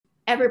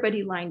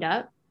everybody lined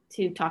up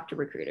to talk to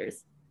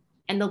recruiters.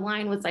 And the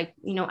line was like,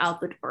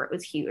 out the door. It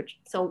was huge.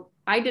 So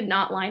I did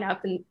not line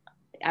up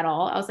at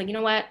all. I was like, you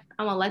know what?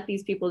 I'm gonna let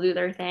these people do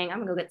their thing. I'm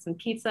gonna go get some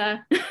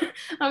pizza.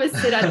 I'm gonna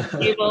sit at the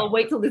table,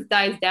 wait till this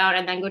dies down,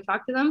 and then go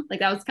talk to them. Like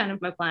that was kind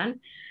of my plan.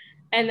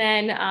 And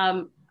then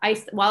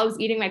while I was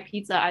eating my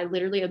pizza, I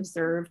literally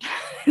observed.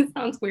 It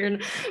sounds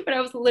weird, but I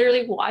was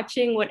literally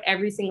watching what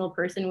every single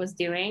person was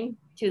doing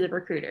to the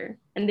recruiter,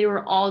 and they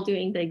were all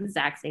doing the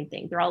exact same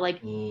thing. They're all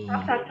like,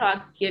 talk, talk,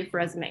 talk, give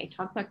resume,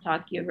 talk, talk,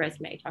 talk, give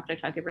resume, talk, talk,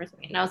 talk, give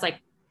resume. And I was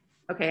like,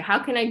 okay, how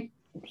can I?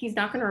 He's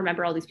not going to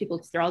remember all these people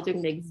because they're all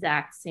doing the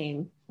exact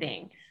same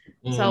thing.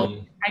 So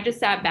I just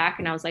sat back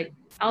and I was like,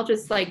 I'll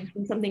just like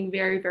do something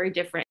very, very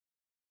different.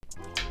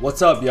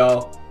 What's up,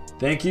 y'all?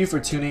 Thank you for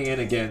tuning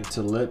in again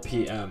to Lit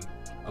PM,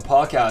 a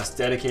podcast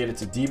dedicated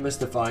to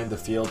demystifying the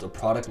field of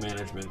product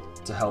management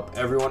to help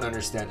everyone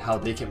understand how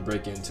they can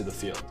break into the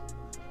field.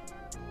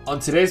 On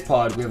today's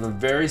pod, we have a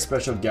very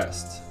special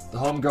guest, the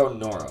homegrown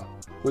Nora,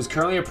 who is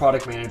currently a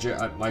product manager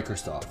at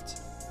Microsoft,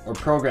 or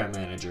program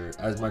manager,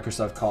 as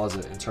Microsoft calls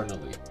it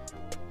internally.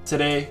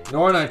 Today,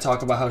 Nora and I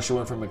talk about how she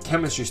went from a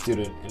chemistry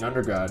student in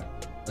undergrad,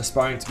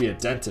 aspiring to be a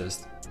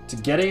dentist, to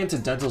getting into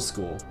dental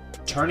school,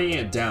 turning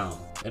it down,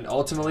 and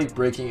ultimately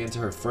breaking into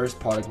her first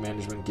product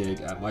management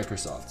gig at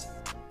Microsoft.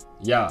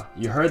 Yeah,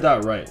 you heard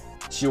that right.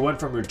 She went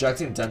from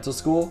rejecting dental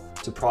school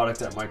to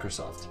product at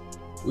Microsoft.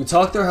 We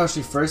talked through how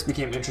she first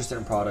became interested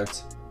in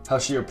product, how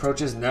she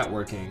approaches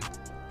networking,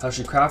 how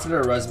she crafted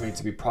her resume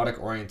to be product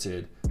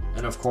oriented,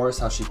 and of course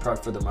how she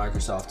prepped for the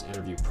Microsoft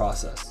interview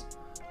process.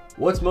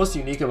 What's most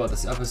unique about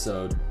this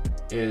episode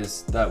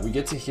is that we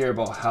get to hear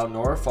about how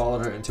Nora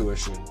followed her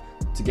intuition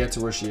to get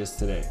to where she is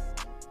today.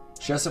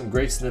 She has some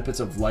great snippets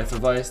of life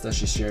advice that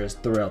she shares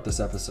throughout this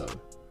episode.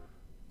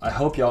 I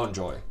hope y'all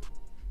enjoy.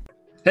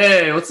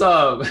 Hey, what's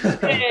up?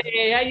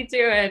 Hey, how you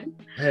doing?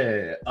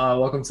 Hey,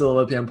 welcome to the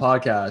Lit PM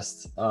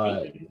podcast.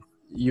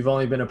 You've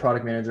only been a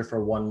product manager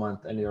for 1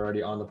 month and you're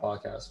already on the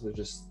podcast, which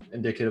is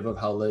indicative of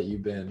how lit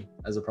you've been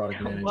as a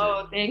product manager.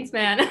 Whoa, thanks,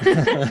 man.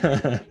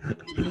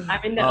 I'm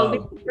in the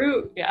elite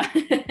group. Yeah.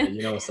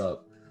 You know what's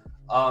up.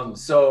 Welcome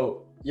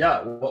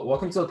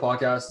to the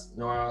podcast,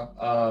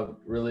 Nora.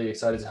 Really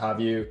excited to have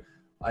you.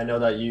 I know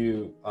that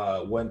you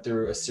went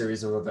through a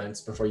series of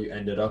events before you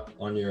ended up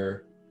on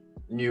your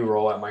new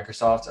role at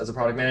Microsoft as a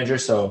product manager.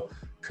 So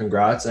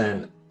congrats.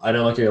 And I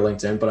didn't look at your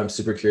LinkedIn, but I'm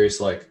super curious,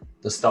 like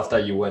the stuff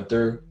that you went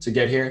through to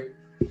get here.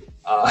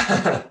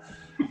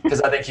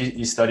 Because I think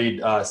you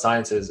studied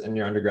sciences in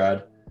your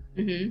undergrad.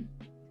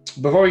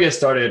 Mm-hmm. Before we get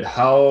started,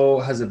 how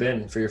has it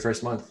been for your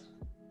first month?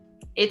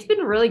 It's been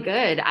really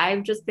good.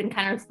 I've just been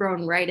kind of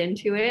thrown right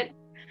into it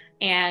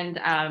and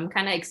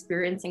kind of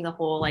experiencing the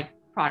whole like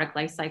product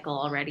life cycle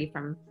already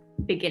from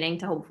beginning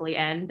to hopefully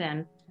end,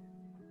 and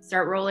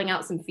start rolling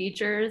out some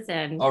features.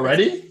 And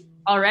already,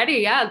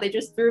 yeah, they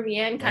just threw me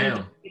in kind of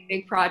a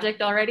big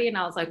project already, and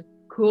I was like,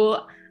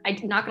 cool. I'm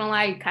not gonna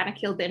lie, I kind of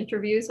killed the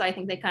interview, so I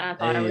think they kind of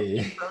thought I was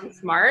really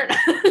smart.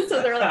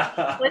 So they're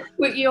like, let's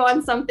put you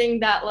on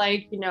something that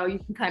like you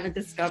can kind of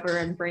discover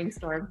and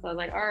brainstorm. So I was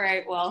like, all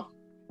right, well,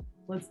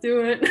 let's do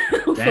it.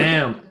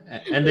 Damn.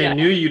 And they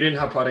knew you didn't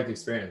have product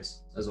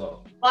experience as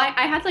well. Well,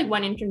 I had like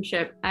one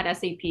internship at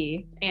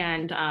SAP,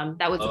 and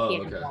that was a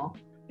PM role.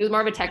 It was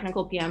more of a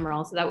technical PM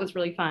role, so that was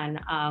really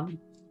fun.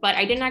 But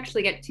I didn't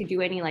actually get to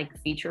do any like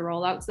feature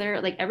rollouts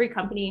there. Like every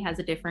company has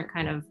a different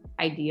kind of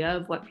idea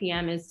of what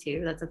PM is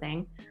too. That's a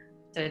thing.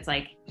 So it's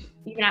like,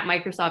 even at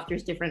Microsoft,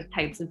 there's different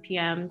types of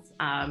PMs.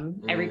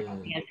 Every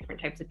company has different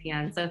types of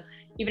PMs. So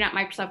even at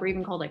Microsoft, we're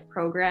even called like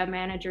program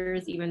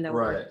managers, even though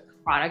we're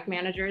product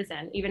managers.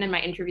 And even in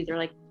my interviews, they're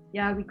like,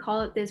 yeah, we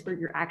call it this, but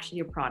you're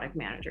actually a product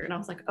manager. And I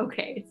was like,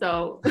 okay,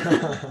 so.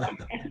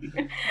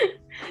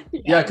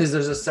 Yeah, because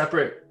there's a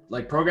separate,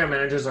 like program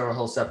managers are a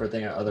whole separate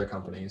thing at other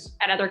companies.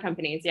 At other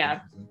companies,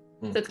 yeah.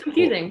 So it's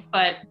confusing,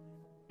 but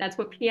that's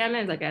what PM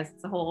is, I guess.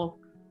 It's a whole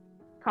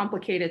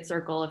complicated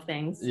circle of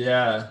things.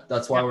 Yeah,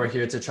 that's why we're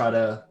here to try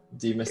to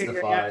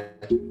demystify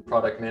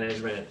product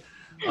management.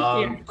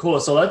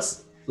 Cool, so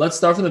let's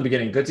start from the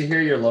beginning. Good to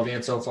hear you're loving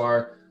it so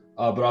far.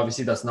 But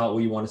obviously that's not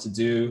what you wanted to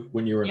do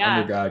when you were in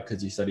undergrad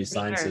because you studied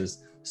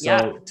sciences.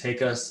 So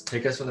take us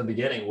from the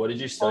beginning. What did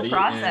you study?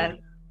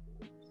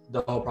 The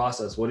whole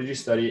process. What did you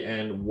study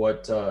and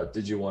what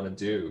did you want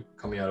to do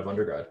coming out of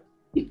undergrad?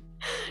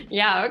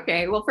 Yeah,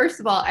 okay. Well, first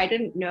of all, I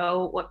didn't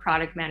know what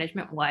product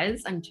management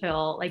was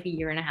until like a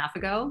year and a half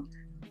ago.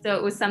 So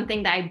it was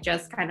something that I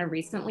just kind of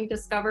recently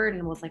discovered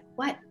and was like,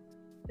 what?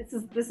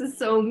 This is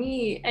so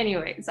me.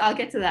 Anyway, so I'll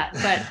get to that.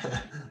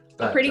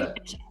 But pretty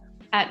much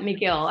at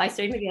McGill, I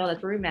studied McGill,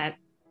 that's where we met.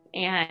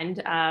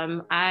 And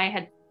I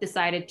had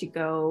decided to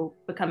go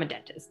become a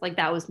dentist. Like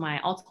that was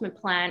my ultimate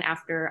plan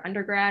after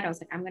undergrad. I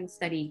was like, I'm going to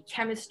study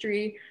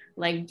chemistry,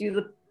 like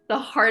do the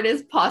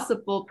hardest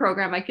possible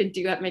program I could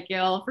do at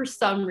McGill for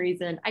some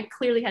reason. I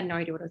clearly had no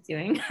idea what I was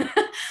doing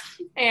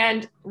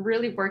and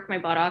really worked my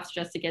butt off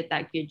just to get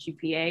that good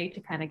GPA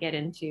to kind of get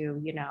into,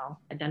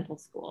 a dental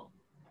school.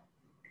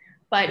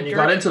 And you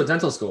got into a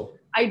dental school?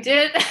 I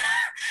did.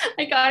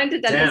 I got into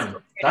dentistry.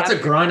 Damn, that's a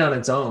grind on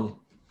its own.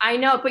 I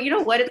know, but you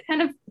know what? It's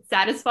kind of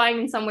satisfying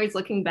in some ways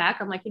looking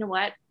back. I'm like, you know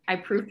what? I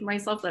proved to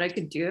myself that I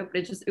could do it,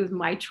 but it was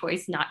my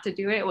choice not to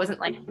do it. It wasn't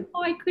like,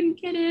 oh, I couldn't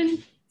get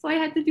in, so I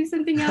had to do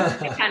something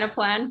else. I kind of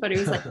planned, but it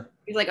was like,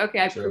 okay,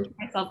 I proved to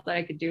myself that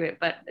I could do it.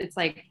 But it's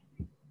like,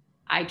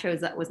 I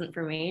chose that wasn't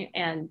for me.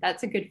 And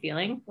that's a good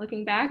feeling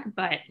looking back.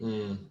 But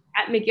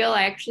at McGill,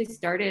 I actually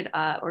started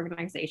an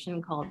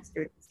organization called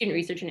Student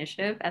Research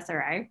Initiative,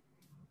 SRI.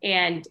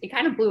 And it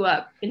kind of blew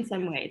up in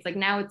some ways. Like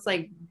now it's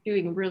like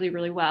doing really,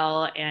 really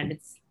well. And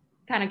it's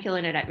kind of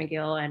killing it at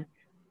McGill. And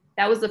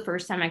that was the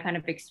first time I kind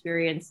of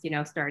experienced, you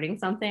know, starting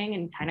something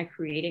and kind of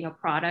creating a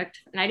product.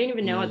 And I didn't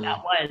even know what that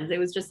was. It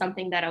was just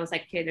something that I was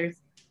like, okay, there's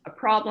a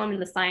problem in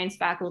the science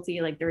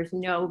faculty. Like there's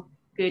no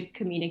good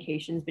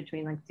communications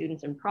between like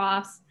students and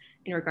profs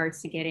in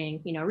regards to getting,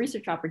 you know,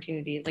 research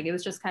opportunities. Like it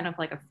was just kind of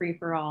like a free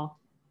for all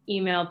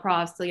email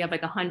profs. So you have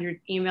like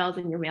 100 emails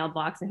in your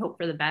mailbox and hope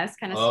for the best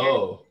kind of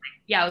stuff.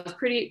 Yeah, it was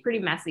pretty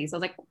messy. So I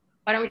was like,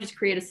 why don't we just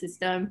create a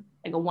system,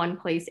 like a one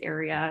place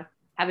area,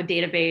 have a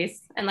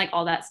database and like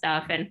all that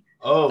stuff. And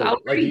so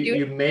like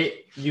you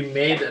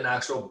made an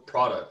actual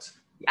product.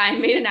 I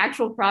made an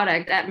actual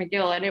product at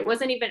McGill, and it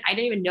wasn't even, I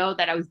didn't even know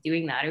that I was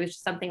doing that. It was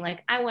just something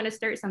like, I want to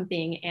start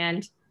something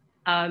and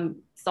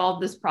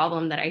solve this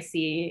problem that I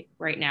see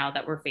right now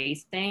that we're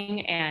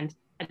facing. And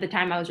at the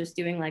time I was just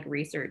doing like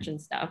research and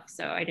stuff.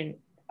 So I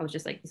was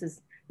just like, this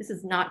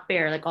is not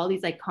fair. Like all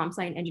these like comp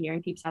sci and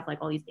engineering peeps have like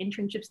all these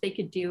internships they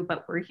could do,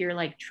 but we're here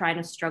like trying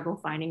to struggle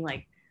finding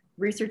like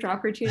research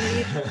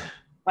opportunities.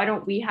 Why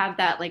don't we have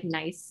that like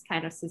nice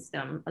kind of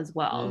system as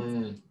well?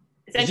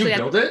 Did you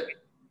build it?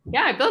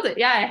 Yeah, I built it.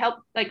 Yeah, I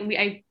helped. Like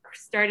I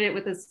started it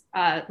with this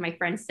my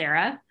friend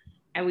Sarah,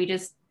 and we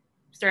just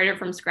started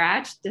from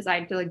scratch.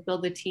 Decided to like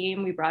build a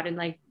team. We brought in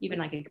like even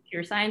like a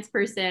computer science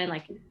person,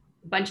 like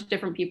a bunch of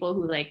different people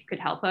who like could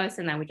help us,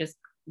 and then we just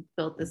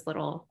built this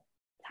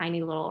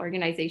tiny little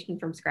organization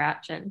from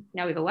scratch. And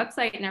now we have a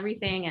website and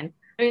everything. And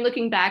I mean,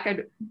 looking back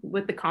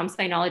with the comp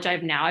sci knowledge I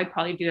have now, I'd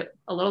probably do it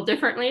a little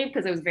differently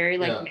because it was very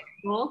like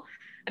manual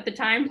at the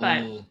time.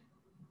 But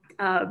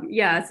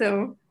yeah,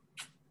 so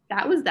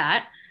that was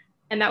that.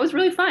 And that was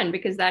really fun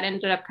because that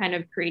ended up kind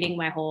of creating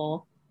my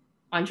whole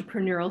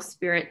entrepreneurial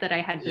spirit that I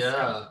had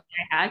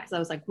because I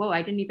was like, whoa,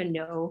 I didn't even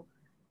know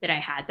that I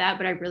had that,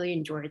 but I really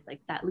enjoyed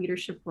like that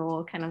leadership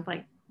role, kind of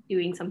like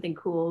doing something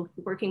cool,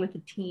 working with a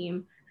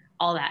team,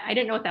 all that. I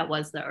didn't know what that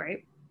was though,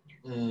 right?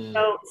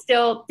 So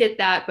still did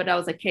that, but I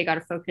was like, okay, got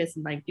to focus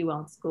and like do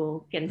well in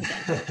school, get into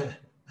dentistry.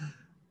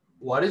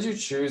 Why did you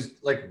choose,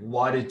 like,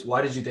 why did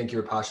you think you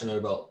were passionate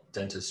about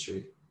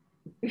dentistry?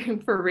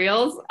 For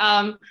reals?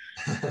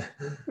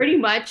 Pretty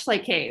much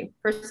like, hey,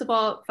 first of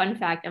all, fun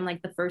fact, I'm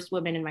like the first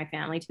woman in my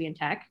family to be in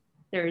tech.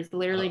 There's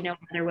literally no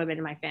other women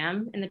in my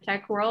fam in the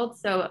tech world.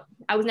 So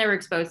I was never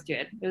exposed to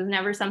it. It was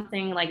never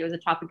something like it was a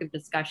topic of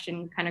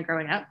discussion kind of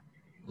growing up.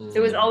 So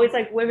it was always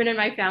like women in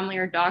my family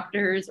are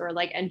doctors or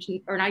like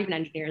or not even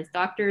engineers,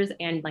 doctors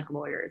and like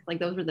lawyers. Like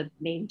those were the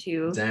main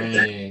two.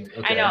 Dang.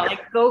 Okay. I know,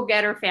 like go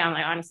getter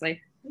family, honestly.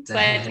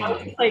 Dang. But I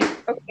was like,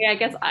 okay, I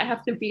guess I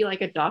have to be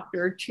like a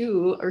doctor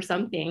too or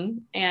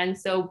something. And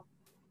so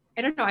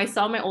I don't know. I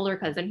saw my older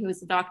cousin who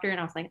was a doctor, and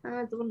I was like,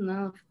 I don't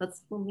know if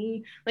that's for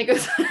me. Like, it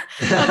was,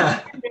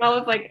 you know,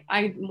 if like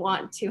I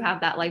want to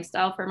have that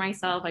lifestyle for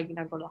myself, I can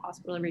go to the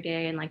hospital every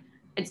day, and like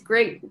it's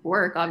great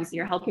work. Obviously,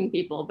 you're helping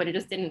people, but it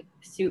just didn't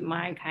suit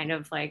my kind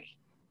of like,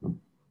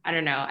 I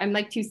don't know. I'm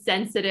like too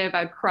sensitive.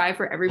 I'd cry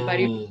for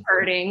everybody who's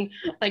hurting.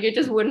 Like it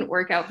just wouldn't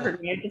work out for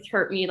me. It just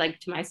hurt me like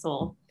to my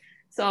soul.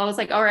 So I was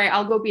like, all right,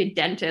 I'll go be a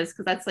dentist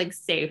because that's like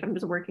safe. I'm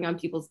just working on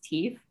people's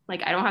teeth.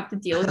 Like I don't have to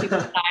deal with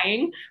people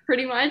dying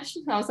pretty much.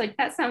 So I was like,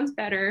 that sounds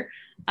better.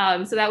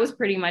 So that was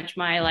pretty much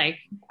my like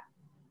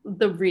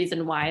the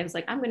reason why I was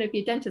like, I'm going to be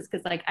a dentist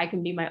because like I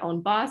can be my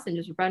own boss and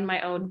just run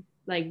my own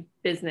like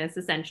business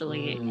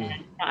essentially and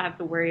not have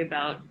to worry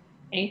about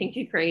anything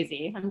too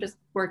crazy. I'm just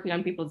working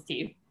on people's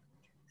teeth.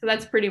 So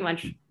that's pretty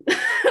much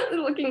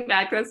looking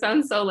back, that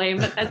sounds so lame,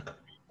 but that's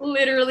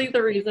literally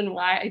the reason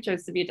why I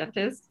chose to be a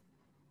dentist.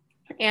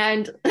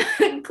 And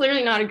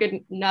clearly not a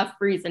good enough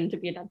reason to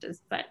be a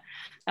dentist, but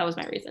that was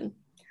my reason.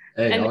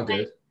 Hey, all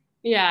good.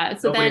 Yeah.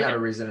 So nobody had a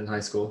reason in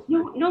high school.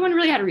 No one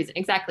really had a reason.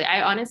 Exactly.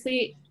 I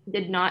honestly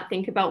did not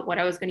think about what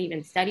I was going to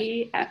even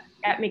study at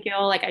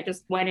McGill. Like I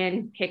just went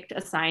in, picked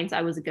a science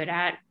I was good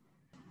at.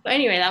 But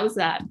anyway, that was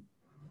that.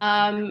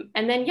 And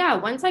then, yeah,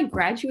 once I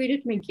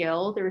graduated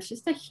McGill, there was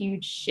just a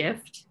huge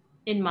shift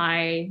in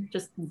my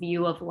just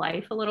view of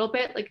life a little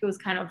bit. Like it was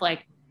kind of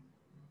like,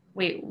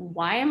 wait,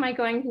 why am I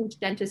going into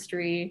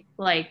dentistry?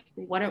 Like,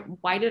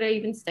 why did I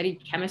even study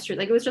chemistry?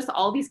 Like, it was just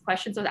all these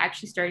questions. I was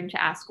actually starting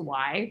to ask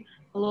why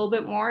a little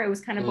bit more. It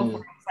was kind of before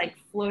I was like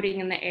floating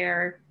in the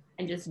air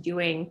and just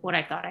doing what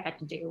I thought I had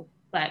to do.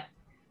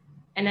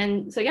 And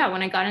then, so yeah,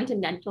 when I got into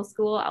dental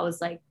school, I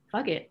was like,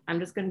 fuck it. I'm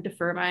just going to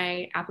defer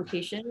my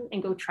application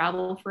and go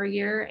travel for a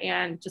year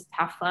and just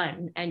have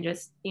fun and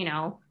just, you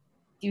know,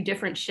 do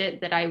different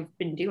shit that I've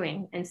been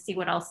doing and see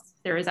what else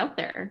there is out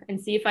there and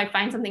see if I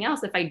find something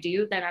else. If I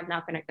do, then I'm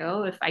not going to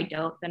go. If I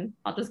don't, then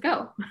I'll just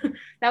go.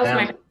 That was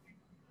my.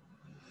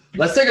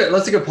 Let's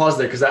take a pause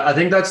there, because I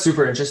think that's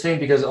super interesting,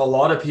 because a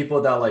lot of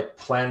people that like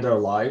plan their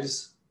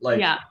lives, like,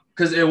 Yeah.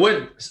 because it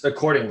went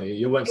accordingly,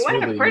 you went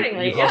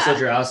smoothly, you hustled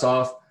your ass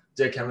off,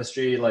 did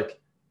chemistry, like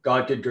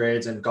got good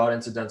grades and got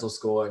into dental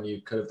school, and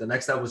you could have, the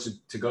next step was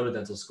to go to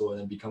dental school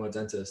and then become a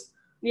dentist.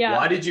 Yeah.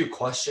 Why did you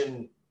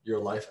question your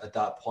life at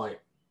that point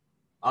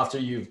after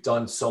you've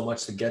done so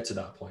much to get to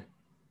that point?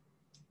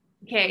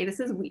 Okay, this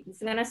is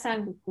gonna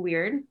sound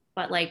weird,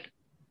 but like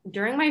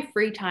during my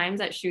free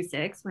times at Shoe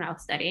Six when I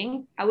was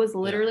studying, I was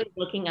literally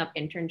looking up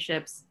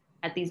internships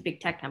at these big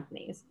tech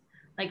companies,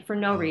 like for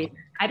no reason.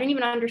 I didn't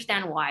even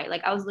understand why.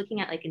 Like I was looking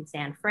at like in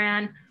San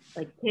Fran,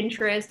 like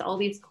Pinterest, all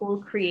these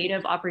cool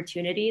creative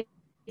opportunities.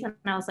 And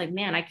I was like,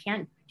 man, I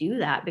can't do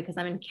that because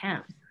I'm in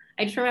camp.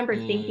 I just remember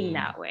thinking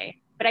that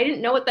way, but I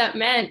didn't know what that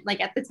meant.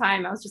 Like at the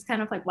time, I was just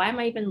kind of like, why am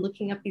I even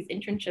looking up these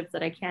internships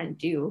that I can't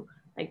do?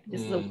 Like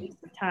this is a waste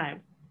of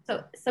time.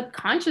 So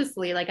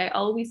subconsciously, like I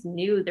always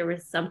knew there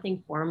was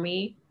something for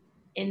me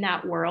in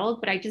that world,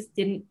 but I just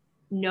didn't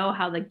know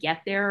how to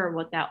get there or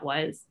what that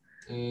was.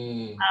 So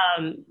and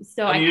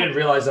you didn't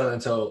realize that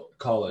until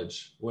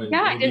college, when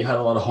maybe you had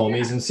a lot of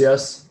homies in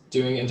CS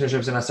doing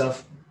internships and that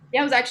stuff.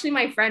 Yeah, it was actually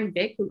my friend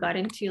Vic who got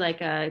into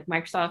like a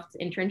Microsoft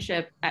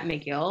internship at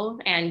McGill,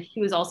 and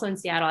he was also in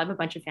Seattle. I have a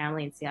bunch of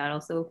family in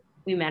Seattle, so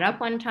we met up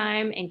one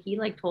time, and he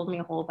like told me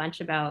a whole bunch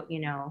about, you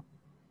know,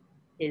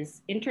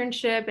 his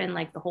internship and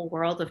like the whole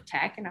world of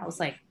tech. And I was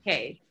like,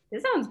 hey,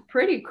 this sounds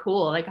pretty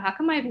cool. Like, how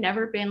come I've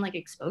never been like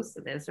exposed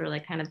to this, or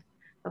like kind of,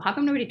 how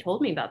come nobody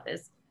told me about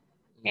this?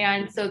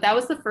 And so that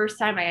was the first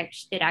time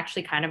it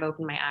actually kind of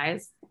opened my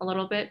eyes a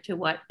little bit to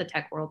what the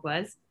tech world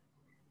was.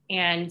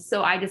 And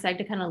so I decided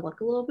to kind of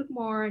look a little bit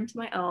more into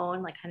my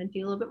own, like kind of do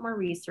a little bit more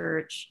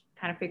research,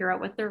 kind of figure out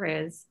what there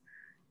is.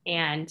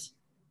 And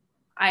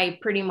I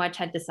pretty much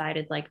had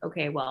decided like,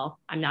 okay, well,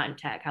 I'm not in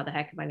tech. How the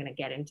heck am I going to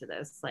get into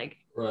this? Like,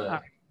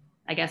 right.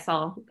 I guess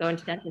I'll go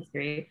into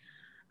dentistry.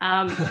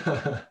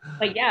 But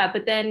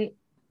then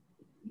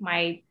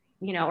my,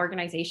 you know,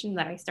 organization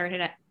that I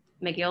started at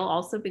McGill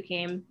also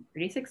became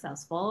pretty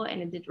successful,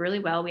 and it did really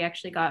well. We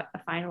actually got a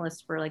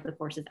finalist for like the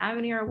Forces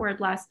Avenir Award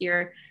last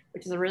year,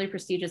 which is a really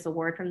prestigious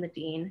award from the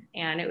dean.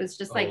 And it was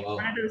just like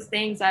one of those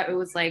things that it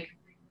was like,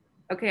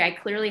 okay, I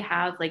clearly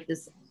have like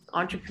this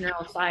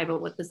entrepreneurial side,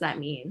 but what does that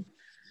mean?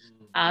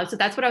 So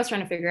that's what I was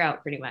trying to figure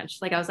out pretty much.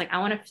 Like I was like, I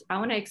want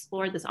to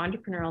explore this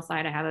entrepreneurial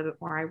side I have a bit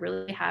more. I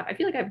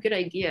feel like I have good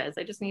ideas.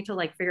 I just need to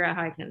like figure out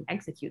how I can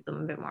execute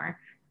them a bit more.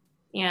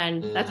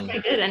 And that's what I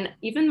did. And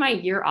even my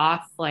year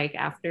off, like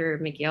after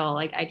McGill,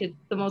 like I did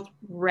the most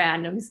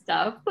random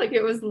stuff. Like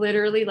it was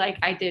literally like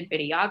I did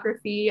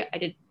videography.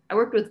 I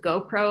worked with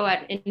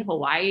GoPro in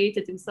Hawaii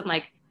to do some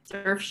like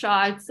surf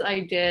shots.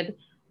 I did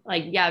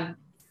like,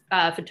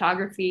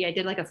 photography. I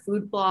did like a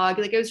food blog.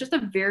 Like it was just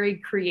a very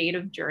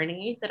creative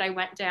journey that I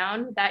went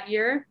down that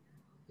year.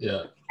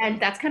 Yeah.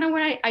 And that's kind of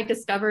when I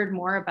discovered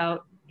more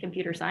about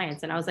computer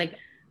science. And I was like,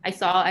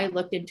 I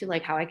looked into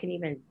like how I can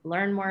even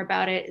learn more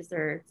about it.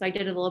 So I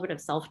did a little bit of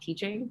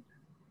self-teaching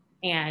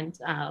and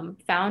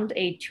found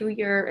a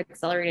 2-year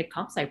accelerated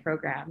comp sci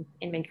program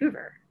in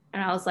Vancouver.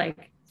 And I was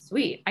like,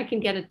 sweet,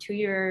 in 2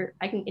 years,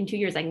 I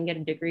can get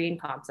a degree in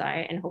comp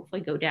sci and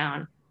hopefully go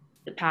down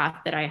the path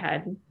that I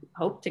had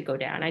hoped to go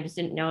down. I just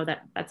didn't know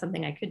that that's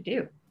something I could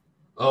do.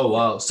 Oh,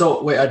 wow.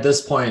 So wait, at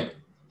this point,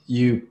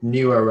 you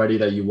knew already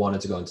that you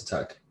wanted to go into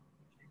tech?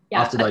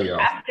 Yeah, after that year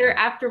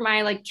after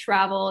my like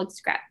travel,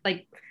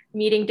 like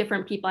meeting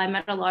different people, I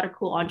met a lot of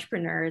cool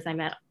entrepreneurs. I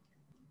met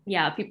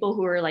people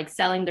who were like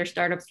selling their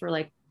startups for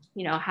like,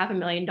 you know,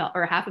 $500,000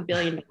 or $500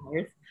 million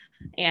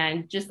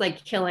and just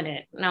like killing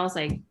it. And I was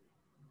like,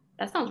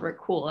 that sounds really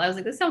cool. I was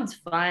like, this sounds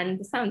fun.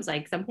 This sounds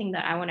like something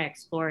that I want to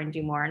explore and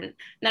do more. And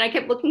then I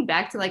kept looking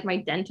back to like my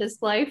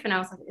dentist life, and I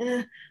was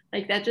like,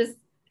 like that just,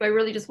 do I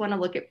really just want to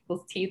look at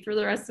people's teeth for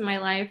the rest of my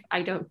life?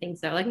 I don't think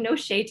so. Like no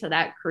shade to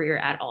that career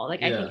at all.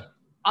 Like I think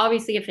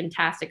obviously a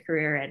fantastic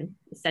career and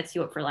sets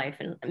you up for life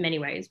in many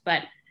ways,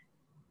 but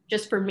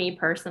just for me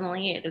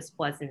personally, it just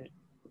wasn't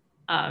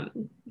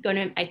going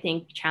to, I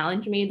think,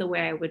 challenge me the way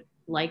I would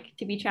like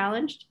to be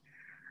challenged.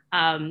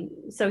 Then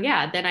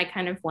I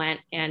kind of went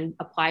and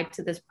applied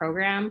to this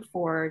program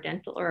for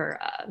dental or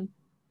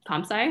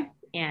comp sci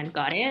and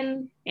got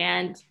in,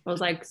 and I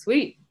was like,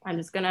 sweet, I'm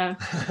just gonna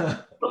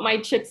put my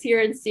chips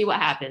here and see what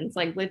happens.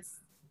 Like, let's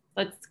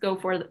go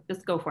for it.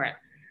 Just go for it.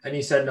 And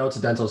you said no to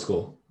dental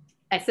school.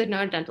 I said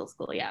no to dental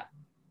school. Yeah.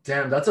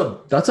 Damn, that's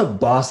a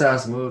boss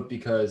ass move,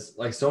 because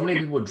like so many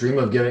people dream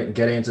of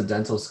getting into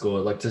dental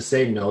school, like to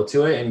say no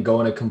to it and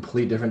go in a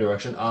complete different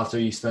direction after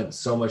you spent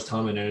so much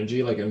time and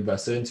energy like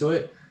invested into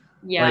it.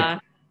 Yeah.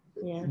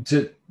 Like,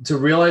 to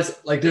realize,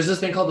 like, there's this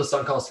thing called the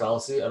sunk cost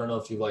fallacy. I don't know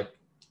if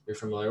you're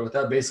familiar with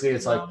that. Basically,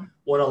 it's like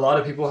when a lot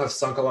of people have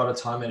sunk a lot of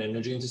time and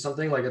energy into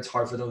something, like it's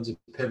hard for them to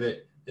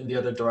pivot in the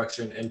other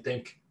direction and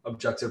think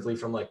objectively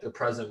from like the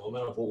present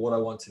moment of what I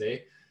want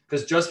today.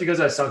 because just because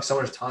I sunk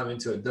so much time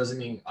into it doesn't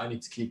mean I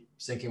need to keep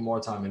sinking more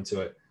time into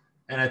it.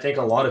 And I think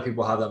a lot of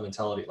people have that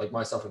mentality, like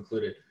myself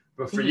included.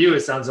 But for you, it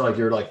sounds like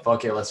you're like,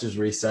 fuck it, let's just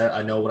reset.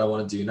 I know what I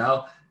want to do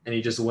now. And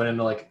you just went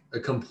into like a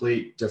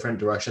complete different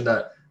direction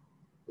that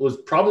was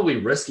probably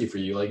risky for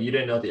you. Like you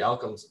didn't know the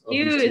outcomes of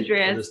Huge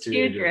risk.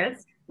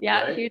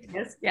 Yeah, right? huge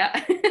risk.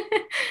 Yeah.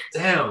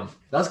 Damn,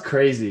 that's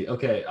crazy.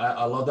 Okay,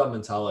 I love that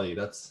mentality.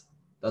 That's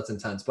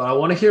intense. But I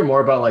want to hear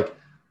more about like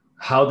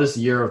how this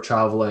year of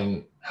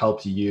traveling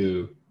helped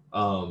you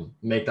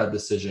make that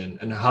decision,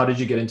 and how did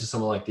you get into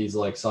some of like these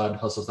like side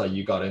hustles that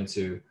you got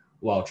into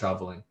while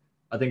traveling?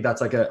 I think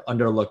that's like an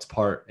underlooked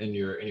part in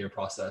your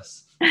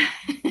process.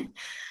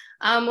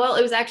 Well,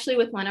 it was actually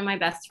with one of my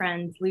best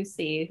friends,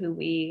 Lucy, who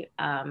we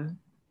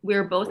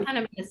were both kind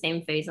of in the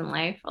same phase in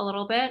life a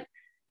little bit.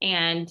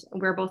 And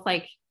we're both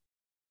like,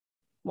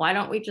 why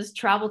don't we just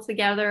travel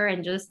together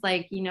and just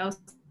like,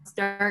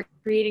 start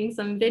creating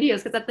some videos?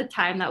 Because at the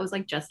time that was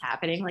like just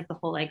happening, like the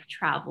whole like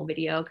travel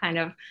video kind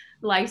of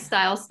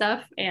lifestyle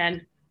stuff.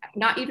 And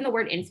not even the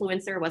word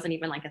influencer wasn't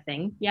even like a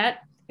thing yet.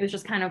 It was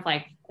just kind of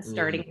like a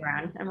starting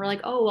ground. And we're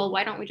like, oh, well,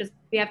 why don't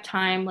we have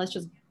time? Let's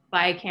just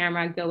buy a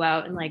camera, go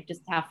out and like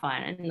just have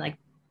fun and like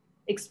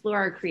explore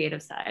our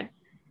creative side.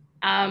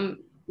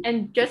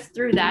 And just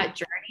through that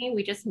journey,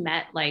 we just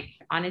met, like,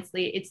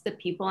 honestly, it's the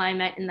people I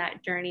met in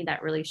that journey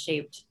that really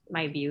shaped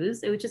my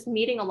views. It was just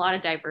meeting a lot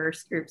of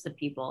diverse groups of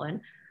people.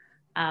 And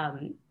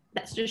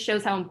that just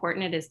shows how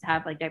important it is to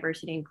have like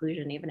diversity and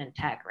inclusion, even in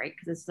tech, right?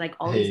 Because it's like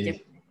all these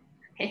different,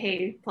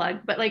 plug,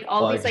 but like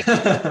all these like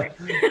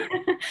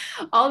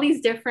all these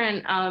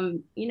different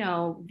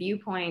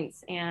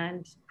viewpoints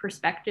and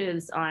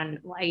perspectives on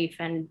life,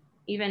 and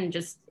even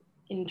just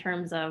in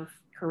terms of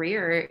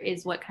career,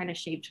 is what kind of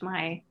shaped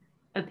my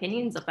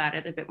opinions about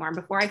it a bit more.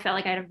 Before, I felt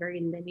like I had a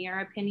very linear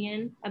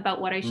opinion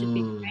about what I should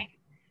be doing,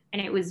 and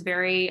it was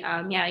very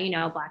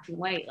black and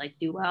white, like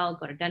do well,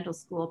 go to dental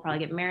school, probably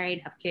get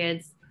married, have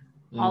kids,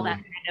 all that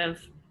kind of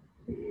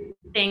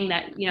thing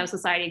that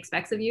society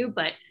expects of you.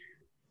 But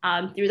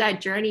through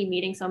that journey,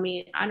 meeting so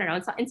many, I don't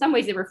know, in some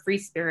ways they were free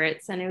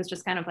spirits, and it was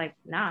just kind of like,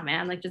 nah,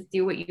 man, like just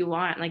do what you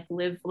want, like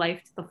live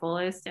life to the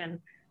fullest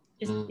and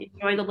just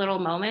enjoy the little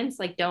moments.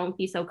 Like don't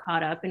be so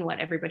caught up in what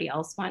everybody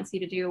else wants you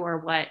to do or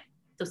what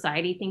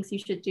society thinks you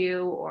should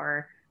do.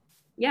 Or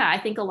I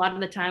think a lot of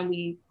the time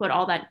we put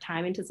all that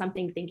time into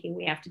something thinking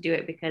we have to do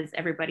it because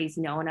everybody's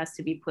known us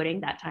to be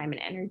putting that time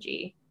and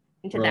energy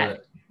into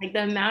that. Like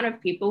the amount of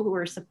people who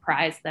were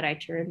surprised that I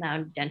turned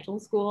down dental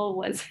school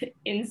was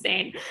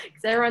insane,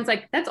 because everyone's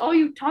like, that's all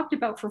you talked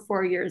about for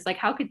 4 years, like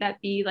how could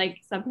that be like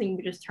something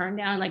you just turned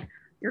down? Like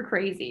you're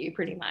crazy,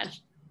 pretty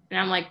much. And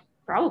I'm like,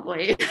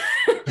 probably.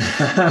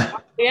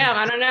 Yeah,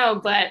 I don't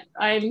know, but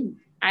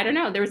I don't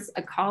know, there was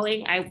a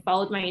calling. I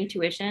followed my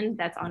intuition.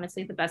 That's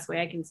honestly the best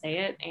way I can say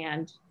it.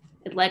 And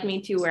it led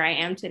me to where I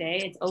am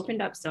today. It's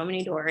opened up so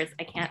many doors.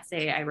 I can't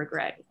say I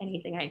regret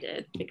anything I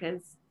did,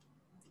 because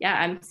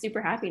I'm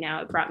super happy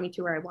now. It brought me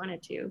to where I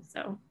wanted to.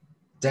 So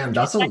damn,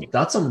 that's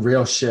some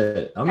real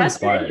shit. I'm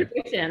inspired.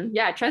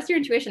 Trust your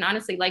intuition.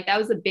 Honestly, like that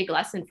was a big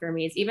lesson for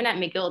me. Is even at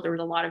McGill, there was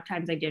a lot of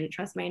times I didn't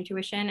trust my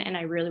intuition, and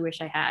I really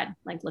wish I had,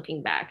 like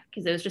looking back,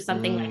 because it was just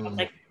something like I was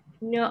like,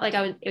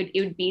 like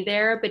it would be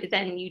there, but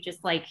then you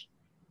just like,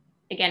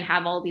 again,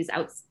 have all these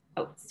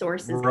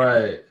outsources,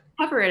 right?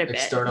 Cover it a bit.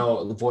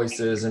 External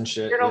voices and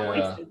shit.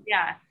 Voices,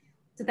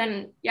 So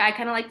then, I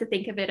kind of like to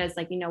think of it as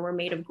like, we're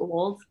made of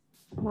gold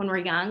when we're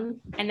young,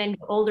 and then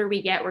the older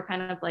we get, we're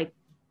kind of like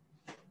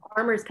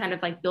armor's kind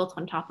of like built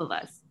on top of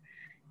us.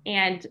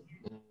 And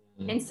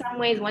in some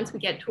ways, once we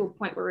get to a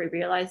point where we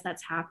realize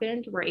that's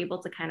happened, we're able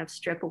to kind of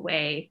strip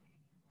away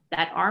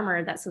that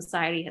armor that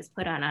society has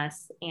put on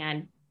us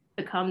and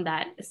become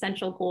that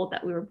essential gold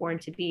that we were born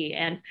to be.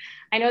 And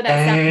I know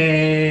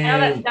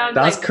that sounds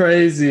that's like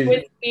crazy,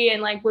 wispy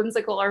and like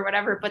whimsical or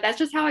whatever, but that's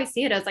just how I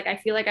see it. As like, I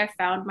feel like I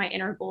found my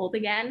inner gold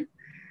again,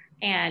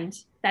 and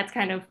that's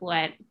kind of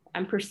what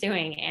I'm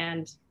pursuing.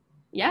 And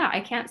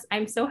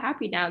I'm so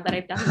happy now that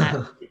I've done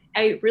that.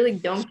 I really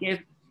don't give,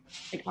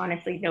 like,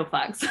 honestly, no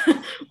fucks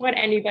what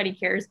anybody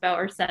cares about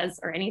or says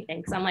or anything,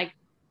 because I'm like,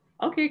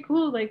 okay,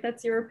 cool, like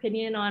that's your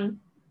opinion on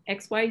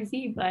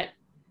XYZ, but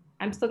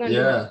I'm still gonna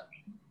do it.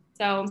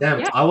 So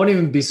damn, I wouldn't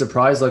even be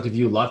surprised like if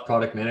you left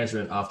product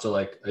management after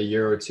like a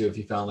year or two, if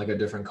you found like a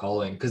different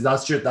calling, because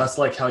that's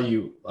like how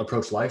you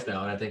approach life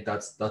now. And I think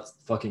that's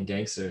fucking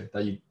gangster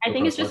that you I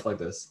think it's just like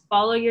this.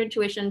 Follow your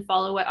intuition,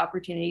 follow what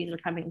opportunities are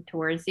coming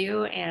towards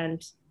you,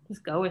 and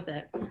just go with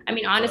it. I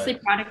mean, honestly,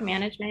 product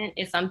management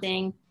is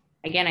something,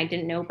 again, I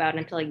didn't know about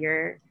until a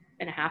year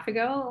and a half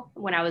ago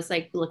when I was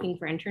like looking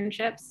for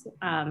internships.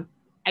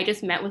 I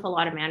just met with a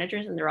lot of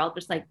managers, and they're all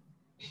just like,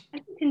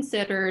 I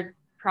considered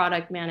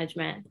product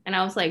management. And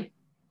I was like,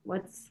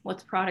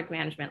 what's product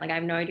management? Like, I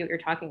have no idea what you're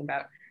talking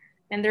about.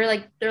 And they're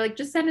like,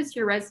 just send us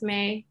your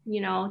resume,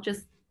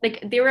 just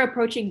like they were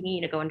approaching me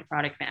to go into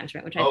product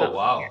management, which I thought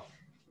was weird.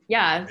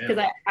 Yeah,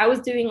 because I was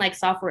doing like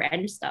software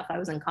eng stuff. I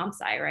was in comp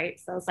sci, right?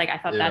 So it's like, I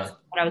thought that's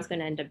what I was going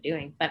to end up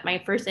doing. But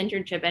my first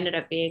internship ended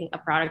up being a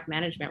product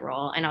management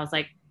role. And I was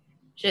like,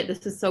 shit,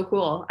 this is so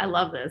cool. I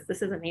love this.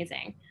 This is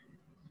amazing.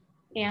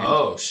 And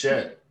Oh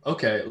shit.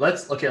 Okay,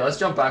 let's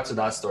jump back to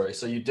that story.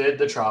 So you did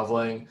the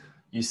traveling,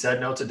 you said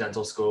no to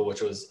dental school,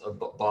 which was a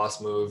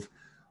boss move,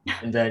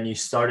 and then you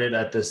started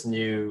at this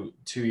new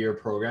 2-year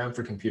program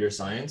for computer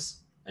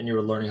science, and you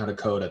were learning how to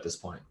code at this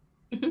point.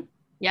 yep, it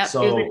was like,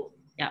 So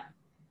yeah.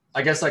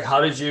 I guess like how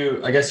did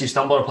you I guess you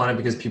stumbled upon it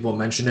because people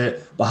mentioned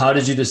it, but how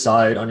did you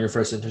decide on your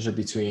first internship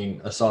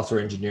between a software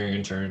engineering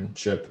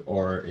internship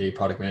or a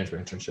product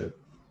management internship?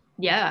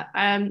 Yeah,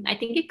 I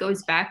think it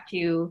goes back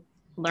to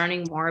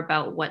learning more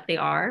about what they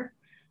are.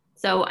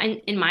 So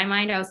in my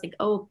mind, I was like,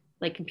 oh,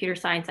 like computer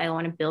science, I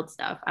want to build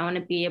stuff. I want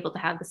to be able to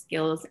have the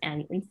skills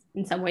and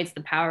in some ways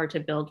the power to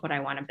build what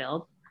I want to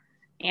build.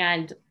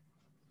 And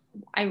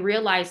I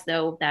realized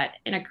though that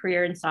in a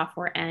career in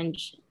software eng,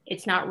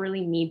 it's not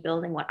really me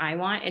building what I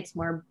want. It's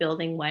more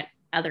building what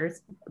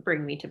others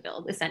bring me to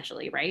build,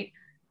 essentially, right?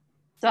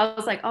 So I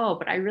was like, oh,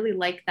 but I really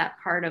like that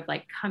part of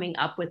like coming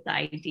up with the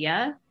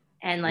idea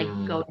and like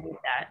Mm, going with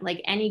that.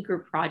 Like any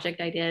group project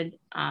I did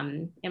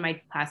in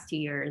my past 2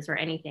 years or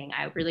anything,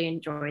 I really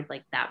enjoyed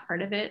like that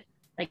part of it,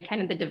 like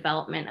kind of the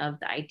development of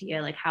the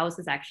idea, like how is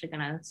this actually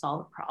going to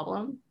solve a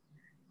problem?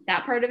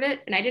 That part of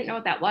it. And I didn't know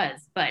what that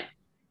was, but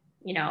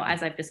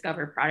as I've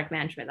discovered product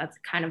management, that's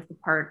kind of the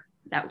part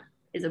that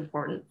is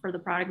important for the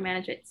product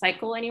management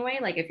cycle anyway.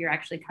 Like if you're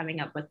actually coming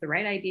up with the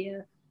right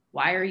idea,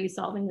 why are you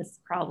solving this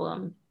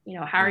problem?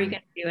 How are you mm.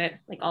 going to do it?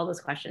 Like all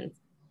those questions.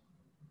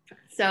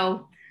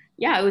 So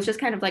yeah, it was just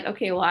kind of like,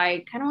 okay, well,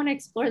 I kind of want to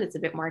explore this a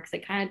bit more because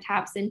it kind of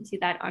taps into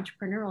that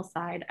entrepreneurial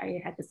side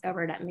I had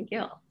discovered at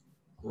McGill.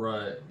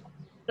 Right.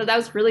 So that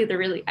was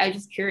really, I was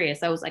just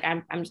curious. I was like,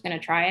 I'm just going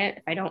to try it.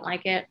 If I don't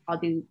like it, I'll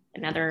do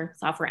another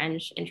software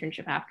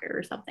internship after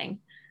or something.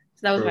 So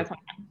that was my True.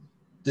 plan.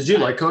 Did you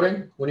like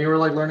coding when you were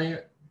like learning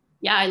it?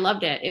 Yeah, I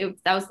loved it.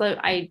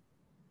 I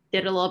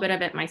did a little bit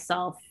of it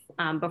myself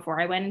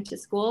before I went into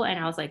school, and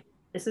I was like,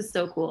 this is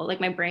so cool. Like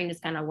my brain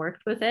just kind of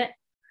worked with it,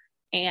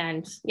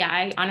 and yeah,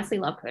 I honestly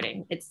love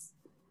coding. It's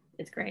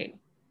great.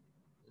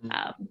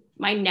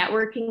 My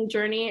networking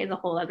journey is a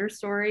whole other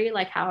story.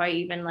 Like how I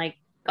even like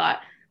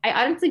got.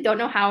 I honestly don't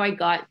know how I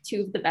got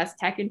two of the best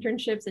tech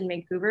internships in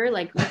Vancouver.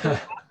 Like looking,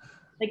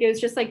 like it was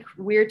just like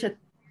weird to.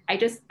 I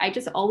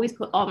just always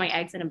put all my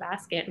eggs in a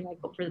basket and like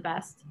hope for the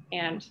best,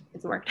 and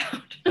it's worked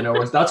out. I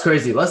know that's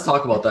crazy. Let's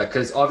talk about that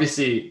because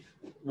obviously,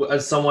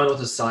 as someone with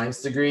a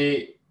science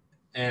degree,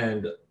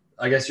 and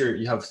I guess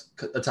you have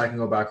a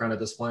technical background at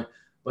this point,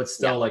 but Yeah.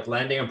 still, like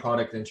landing a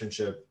product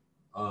internship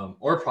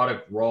or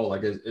product role,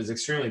 like is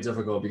extremely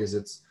difficult because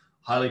it's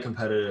highly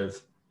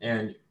competitive,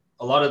 and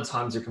a lot of the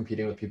times you're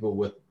competing with people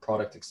with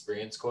product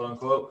experience, quote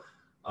unquote.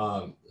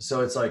 So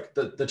it's like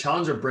the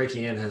challenge of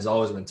breaking in has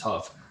always been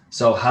tough.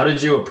 So how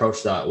did you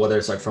approach that? Whether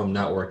it's like from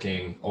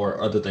networking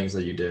or other things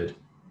that you did?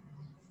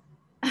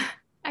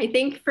 I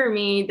think for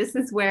me, this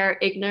is where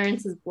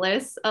ignorance is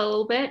bliss a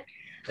little bit.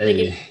 Like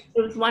Hey. it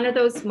was one of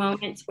those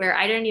moments where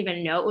I didn't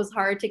even know it was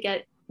hard to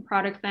get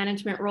product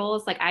management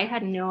roles. Like I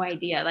had no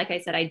idea. Like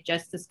I said, I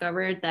just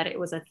discovered that it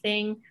was a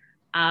thing.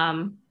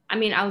 I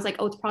mean, I was like,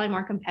 oh, it's probably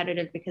more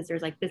competitive because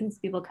there's like business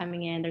people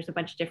coming in. There's a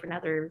bunch of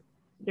different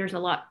there's a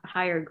lot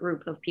higher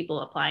group of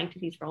people applying to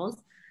these roles.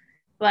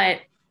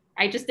 But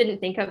I just didn't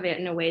think of it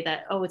in a way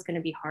that, oh, it's going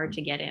to be hard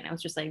to get in. I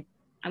was just like,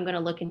 I'm going to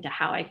look into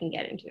how I can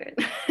get into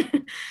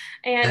it.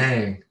 And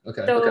Dang.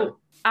 Okay. so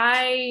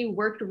I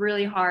worked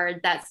really hard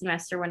that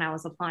semester when I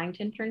was applying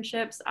to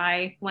internships.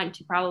 I went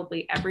to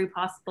probably every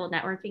possible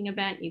networking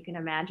event you can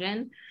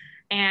imagine.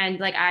 And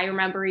like I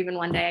remember even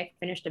one day I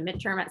finished a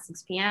midterm at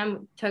 6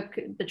 p.m., took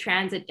the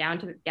transit down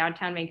to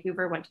downtown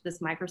Vancouver, went to this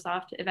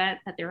Microsoft event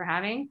that they were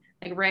having.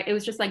 Like right, it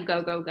was just like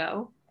go, go,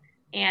 go.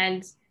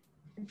 And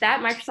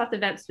that Microsoft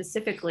event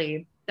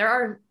specifically, there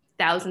are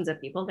thousands of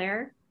people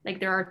there.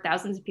 Like there are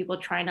thousands of people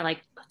trying to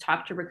like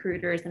talk to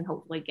recruiters and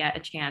hopefully get a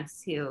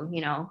chance to,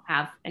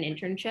 have an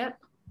internship.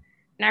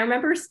 And I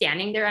remember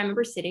standing there, I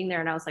remember sitting there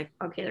and I was like,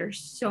 okay, there's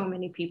so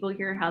many people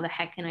here. How the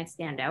heck can I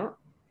stand out?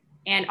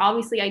 And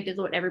obviously I did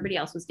what everybody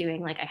else was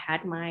doing. Like I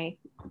had my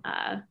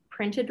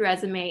printed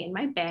resume in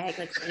my bag,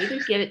 like ready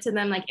to give it to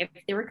them, like if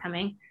they were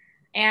coming.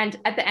 And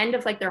at the end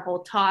of like their whole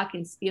talk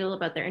and spiel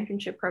about their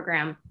internship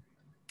program,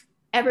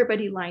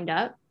 everybody lined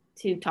up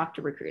to talk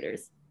to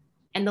recruiters.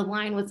 And the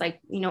line was like,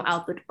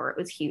 out the door. It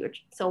was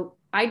huge. So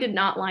I did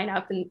not line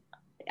up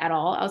at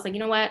all. I was like, you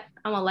know what?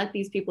 I'm gonna let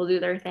these people do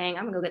their thing.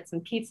 I'm gonna go get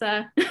some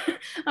pizza.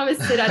 I'm gonna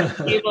sit at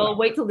the table,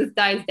 wait till this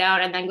dies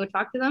down, and then go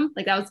talk to them.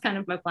 Like that was kind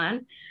of my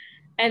plan.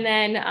 And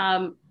then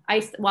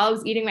while I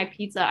was eating my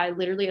pizza, I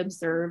literally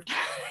observed.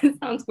 It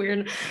sounds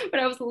weird, but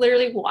I was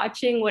literally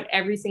watching what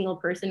every single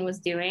person was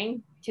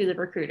doing to the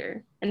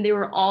recruiter, and they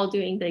were all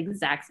doing the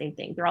exact same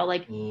thing. They're all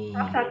like,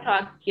 talk, talk,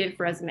 talk, give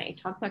resume,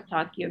 talk, talk,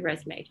 talk, give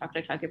resume, talk,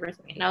 talk, talk, give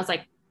resume. And I was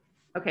like,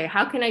 okay,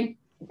 how can I?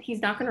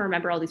 He's not going to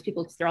remember all these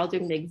people because they're all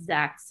doing the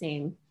exact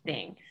same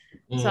thing.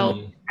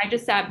 So I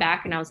just sat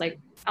back and I was like,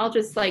 I'll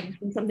just like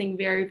do something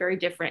very, very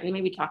different and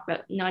maybe talk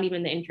about not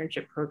even the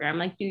internship program,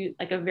 do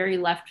like a very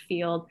left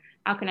field.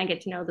 How can I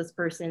get to know this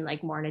person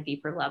like more on a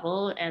deeper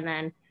level? And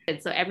then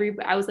And so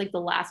I was like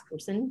the last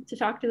person to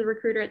talk to the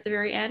recruiter at the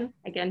very end.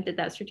 Again, did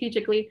that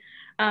strategically,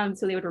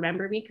 so they would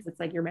remember me, because it's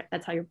like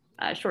that's how your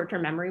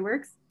short-term memory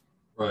works.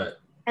 Right.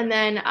 And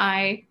then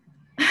I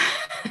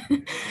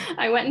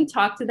I went and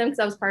talked to them, because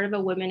I was part of a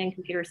women in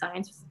computer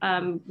science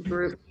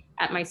group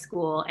at my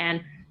school,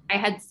 and I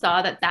had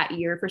saw that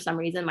year for some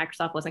reason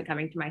Microsoft wasn't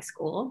coming to my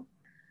school,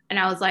 and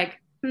I was like,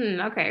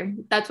 okay.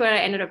 That's what I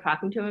ended up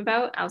talking to him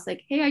about. I was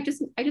like, hey, I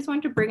just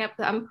wanted to bring up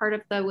that I'm part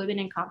of the women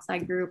in comp sci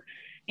group,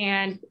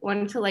 and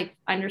wanted to like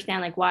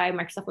understand like why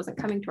Microsoft wasn't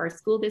coming to our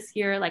school this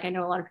year. Like, I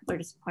know a lot of people are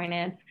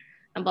disappointed,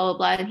 and blah blah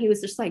blah. And he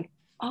was just like,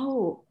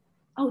 oh,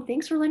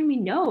 thanks for letting me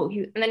know.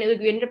 And then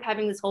we ended up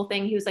having this whole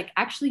thing. He was like,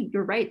 actually,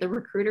 you're right. The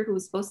recruiter who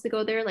was supposed to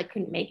go there like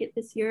couldn't make it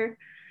this year,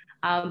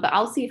 but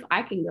I'll see if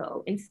I can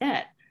go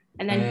instead.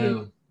 And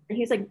then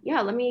he's like,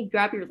 yeah, let me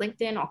grab your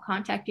LinkedIn. I'll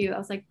contact you. I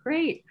was like,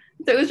 great.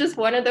 So it was just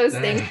one of those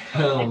things.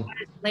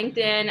 LinkedIn,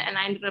 and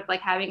I ended up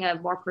like having a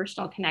more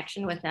personal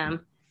connection with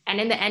him. And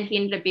in the end, he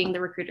ended up being the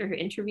recruiter who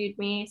interviewed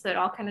me. So it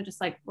all kind of just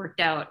like worked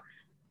out.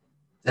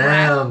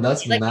 Damn,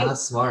 that's like, mad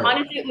smart.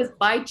 Honestly, it was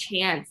by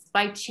chance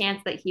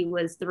that he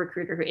was the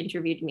recruiter who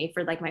interviewed me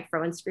for like my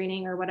phone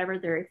screening or whatever,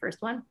 the very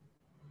first one.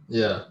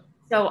 Yeah.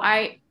 So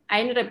I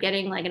ended up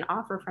getting like an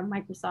offer from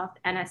Microsoft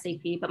and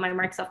SAP, but my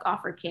Microsoft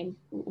offer came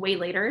way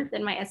later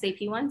than my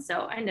SAP one.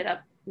 So I ended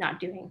up not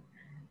doing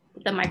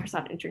the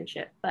Microsoft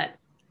internship, but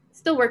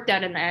still worked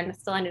out in the end.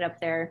 Still ended up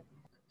there.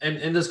 And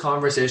in this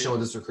conversation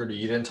with this recruiter,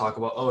 you didn't talk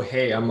about, oh,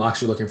 hey, I'm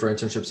actually looking for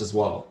internships as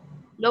well.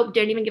 Nope,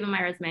 didn't even give him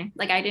my resume.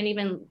 Like, I didn't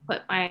even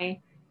put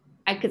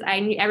because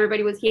I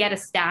knew he had a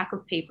stack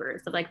of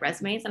papers of like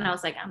resumes, and I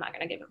was like, I'm not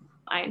gonna give him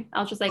mine.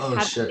 I was just like,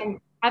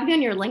 have me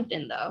on your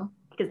LinkedIn though,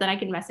 because then I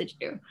can message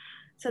you.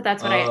 So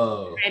that's what I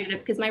ended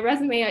up, because my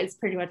resume is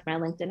pretty much my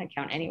LinkedIn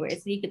account anyway,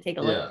 so you could take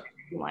a look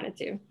if you wanted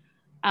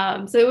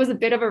to. So it was a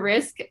bit of a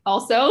risk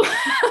also,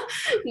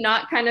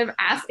 not kind of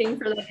asking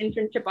for the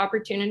internship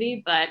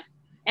opportunity, but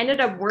ended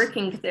up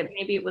working, because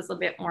maybe it was a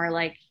bit more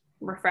like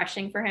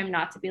refreshing for him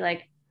not to be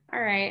like,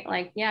 all right,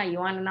 like, yeah, you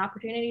want an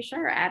opportunity?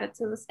 Sure, add it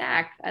to the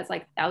stack, as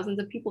like thousands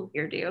of people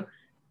here do.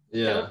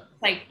 Yeah. So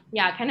like,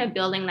 yeah, kind of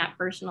building that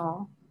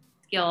personal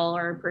skill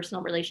or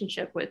personal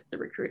relationship with the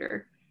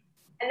recruiter.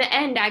 In the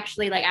end,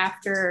 actually, like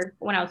after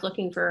when I was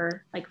looking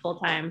for like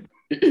full-time,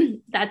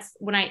 that's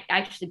when I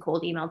actually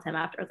cold emailed him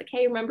after. I was like,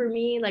 hey, remember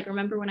me? Like,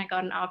 remember when I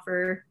got an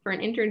offer for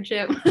an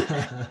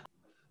internship?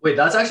 Wait,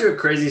 that's actually a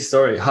crazy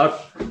story. How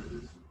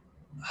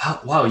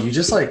wow, you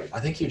just like,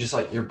 I think you just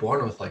like, you're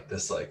born with like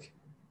this like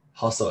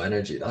hustle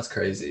energy. That's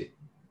crazy.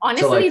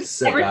 Honestly, ever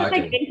since I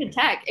came into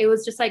tech, it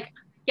was just like,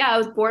 yeah, I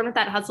was born with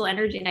that hustle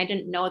energy, and I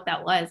didn't know what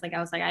that was. Like, I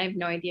was like, I have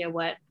no idea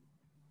why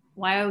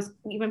I was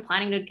even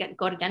planning to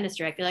go to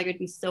dentistry. I feel like I'd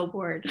be so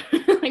bored.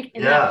 Like,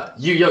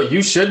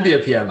 you should be a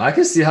PM. I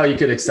can see how you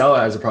could excel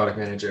as a product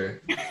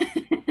manager.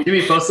 Keep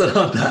me posted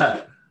on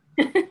that.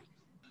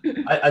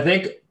 I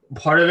think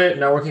part of it,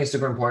 networking is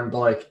super important, but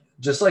like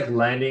just like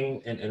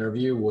landing an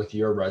interview with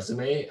your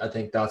resume, I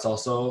think that's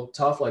also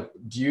tough. Like,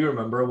 do you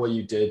remember what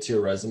you did to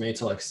your resume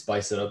to like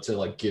spice it up, to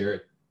like gear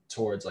it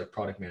towards like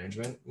product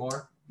management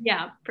more?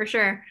 Yeah, for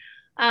sure.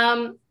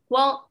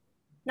 Well,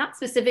 not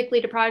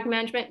specifically to product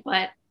management,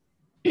 but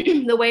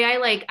the way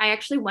I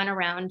actually went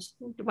around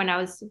when I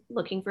was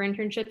looking for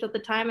internships at the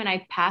time, and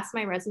I passed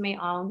my resume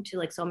on to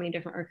like so many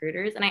different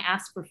recruiters, and I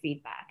asked for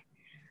feedback.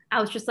 I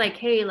was just like,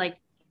 hey, like,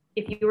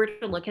 if you were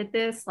to look at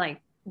this,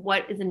 like,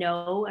 what is a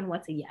no and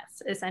what's a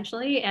yes,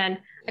 essentially. And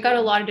I got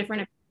a lot of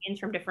different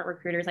opinions from different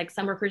recruiters. Like,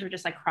 some recruiters would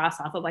just like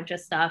cross off a bunch of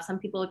stuff. Some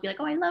people would be like,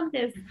 oh, I love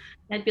this.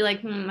 And I'd be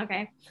like,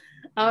 okay.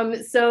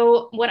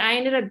 So what I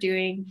ended up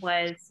doing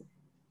was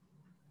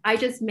I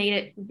just made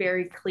it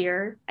very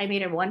clear. I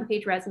made a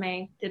 1-page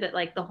resume, did it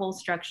like the whole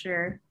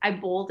structure. I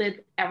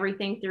bolded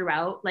everything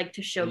throughout, like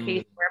to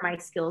showcase where my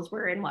skills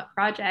were in what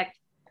project.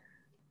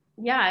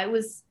 Yeah, it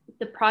was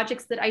the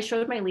projects that I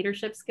showed my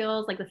leadership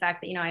skills, like the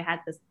fact that, you know, I had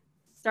this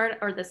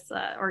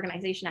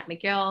organization at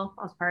McGill.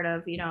 I was part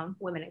of, you know,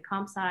 Women in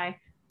Comp Sci.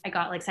 I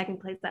got like second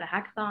place at a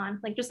hackathon,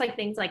 like just like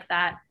things like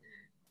that,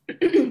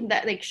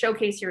 that like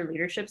showcase your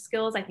leadership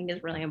skills, I think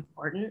is really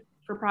important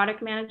for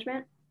product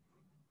management.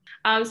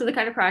 So the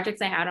kind of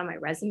projects I had on my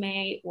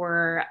resume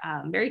were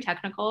very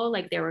technical.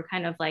 Like, they were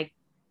kind of like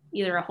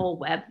either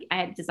I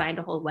had designed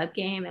a whole web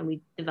game, and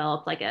we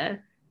developed like a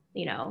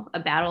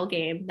battle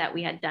game that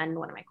we had done in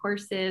one of my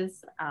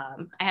courses. I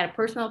had a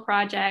personal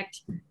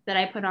project that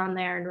I put on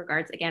there in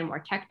regards, again,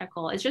 more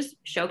technical. It's just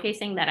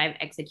showcasing that I've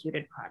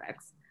executed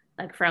products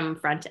like from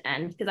front to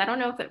end, because I don't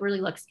know if it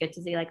really looks good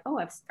to say like, oh,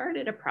 I've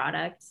started a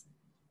product,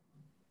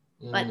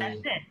 but that's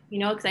it, you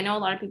know, because I know a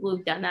lot of people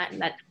who've done that,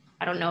 and that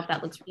I don't know if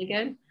that looks really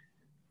good.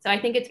 So I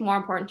think it's more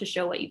important to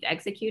show what you've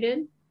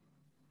executed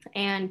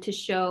and to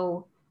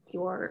show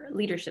your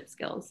leadership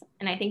skills.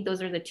 And I think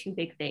those are the two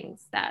big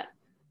things that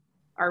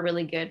are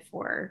really good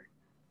for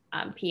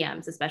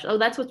PMs, especially. Oh,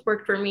 that's what's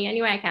worked for me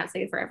anyway. I can't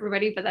say it for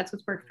everybody, but that's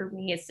what's worked for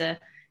me, is to,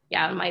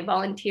 my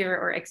volunteer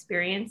or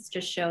experience,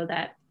 just show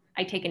that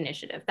I take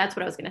initiative. That's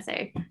what I was going to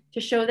say,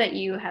 to show that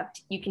you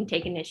can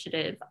take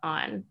initiative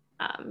on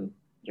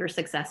your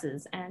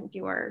successes and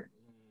your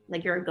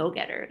like you're a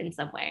go-getter in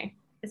some way.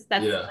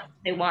 That's Yeah. what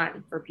they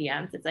want for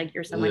PMs. It's like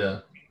you're someone Yeah.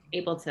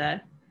 able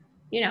to,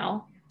 you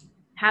know,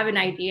 have an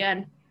idea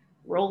and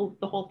roll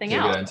the whole thing Take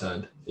out. it end to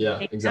end. Yeah,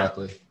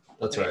 exactly.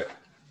 That's Right.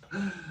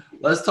 right.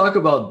 Let's talk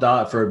about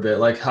that for a bit.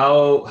 Like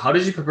how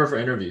did you prepare for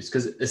interviews?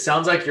 Because it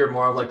sounds like you're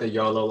more of like the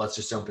YOLO, let's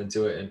just jump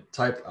into it and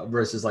type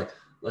versus like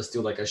let's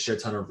do like a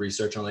shit ton of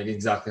research on like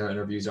exactly how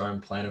interviews are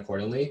and plan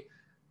accordingly.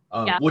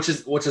 Yeah. Which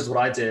is what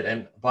I did.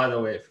 And by the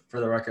way, for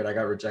the record, I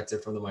got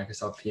rejected from the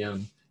Microsoft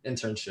PM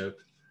internship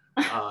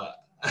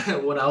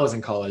when I was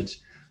in college.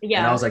 Yeah.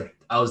 And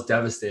I was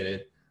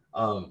devastated.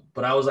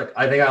 But I was like,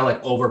 I think I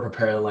like over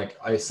prepared and like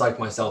I psyched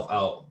myself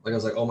out. Like I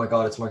was like, oh my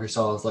God, it's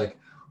Microsoft. I was like,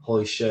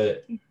 holy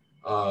shit.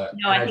 No,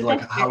 and I did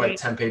like had like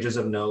 10 pages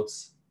of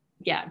notes.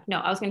 Yeah, no,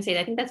 I was going to say,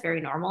 I think that's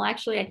very normal,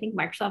 actually. I think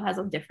Microsoft has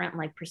a different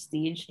like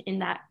prestige in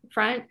that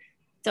front.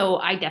 So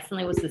I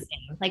definitely was the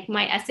same. Like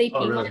my SAP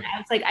Oh, really? one, I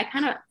was like, I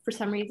kind of, for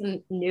some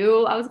reason,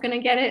 knew I was going to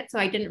get it. So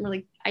I didn't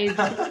really, I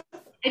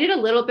did a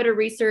little bit of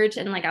research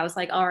and like, I was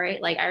like, all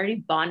right, like I already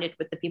bonded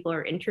with the people who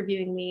are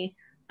interviewing me.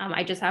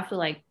 I just have to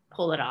like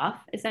pull it off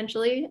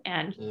essentially.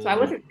 And so I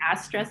wasn't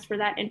as stressed for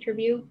that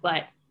interview,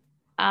 but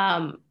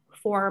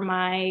for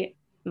my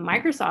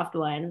Microsoft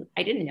one,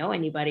 I didn't know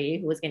anybody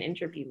who was going to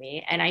interview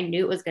me. And I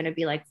knew it was going to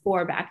be like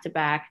 4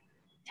 back-to-back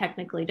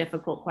technically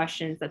difficult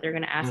questions that they're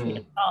going to ask me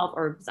to solve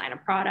or design a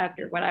product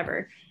or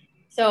whatever.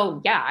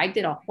 So yeah, I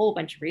did a whole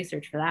bunch of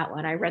research for that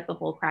one. I read the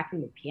whole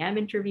Cracking the PM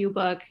interview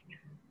book.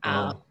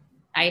 I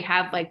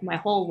have like my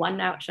whole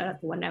OneNote, shout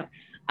out to OneNote.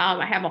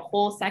 I have a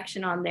whole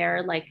section on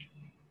there, like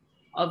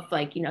of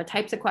like, you know,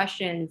 types of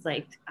questions,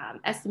 like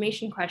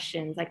estimation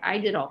questions. Like I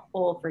did a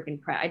whole freaking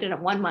prep. I did a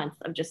 1 month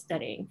of just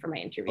studying for my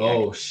interview.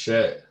 Oh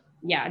shit.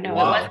 Yeah, no,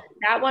 wow.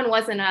 That one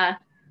wasn't a,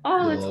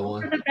 oh, let's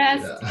hope for the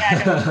best.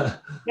 Yeah,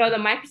 no, the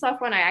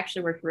Microsoft one, I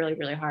actually worked really,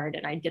 really hard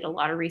and I did a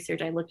lot of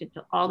research. I looked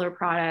into all their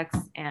products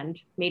and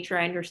made sure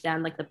I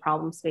understand like the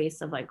problem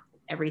space of like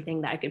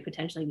everything that I could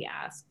potentially be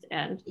asked.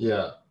 And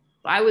yeah,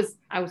 I was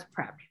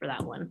prepped for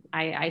that one.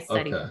 I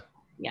studied. Okay.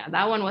 Yeah,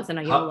 that one wasn't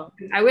a YOLO.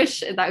 I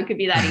wish that could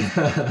be that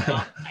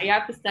easy. You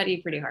have to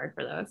study pretty hard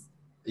for those.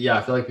 Yeah,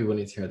 I feel like people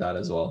need to hear that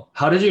as well.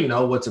 How did you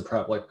know what to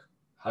prep? Like,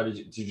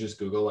 did you just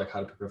Google like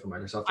how to prepare for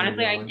Microsoft?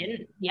 Honestly, I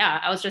didn't.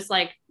 Yeah, I was just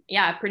like,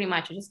 yeah, pretty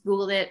much. I just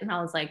Googled it and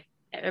I was like,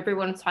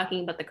 everyone's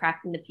talking about the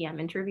Cracking the PM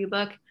interview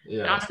book.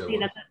 Yeah, and honestly,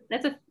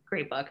 that's a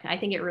great book. I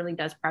think it really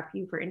does prep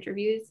you for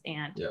interviews.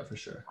 And yeah, for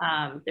sure.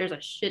 There's a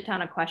shit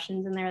ton of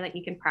questions in there that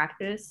you can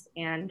practice.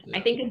 And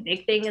I think a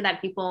big thing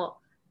that people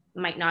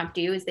might not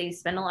do is they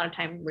spend a lot of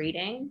time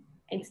reading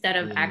instead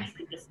of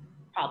actually just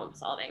problem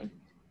solving.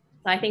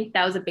 So I think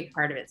that was a big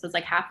part of it. So it's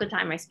like half the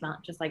time I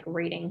spent just like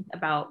reading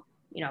about,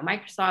 you know,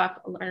 Microsoft,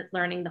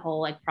 learning the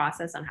whole like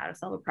process on how to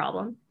solve a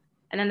problem.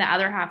 And then the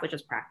other half was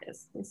just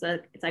practice. And so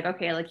it's like,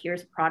 okay, like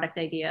here's a product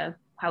idea.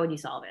 How would you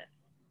solve it?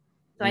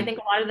 So I think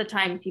a lot of the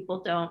time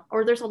people don't,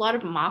 or there's a lot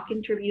of mock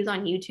interviews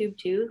on YouTube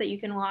too that you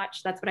can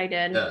watch. That's what I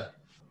did.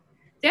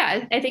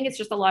 Yeah, I think it's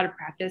just a lot of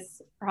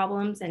practice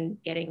problems and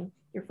getting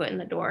your foot in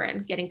the door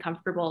and getting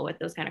comfortable with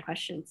those kind of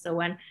questions. So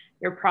when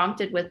you're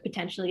prompted with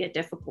potentially a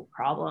difficult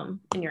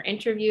problem in your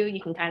interview,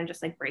 you can kind of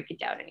just like break it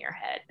down in your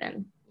head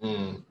and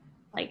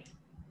like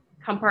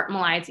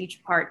compartmentalize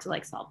each part to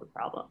like solve the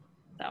problem.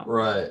 So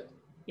right.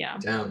 Yeah.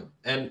 Damn.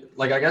 And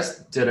like, I guess,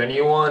 did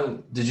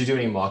you do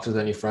any mocks with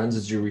any friends?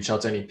 Did you reach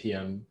out to any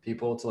PM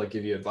people to like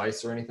give you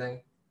advice or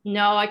anything?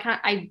 No,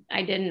 I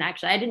didn't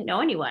actually. I didn't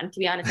know anyone, to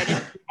be honest.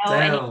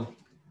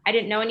 I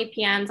didn't know any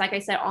PMs. Like I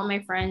said, all my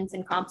friends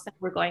in comp sci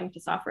were going to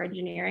software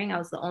engineering. I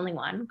was the only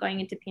one going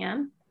into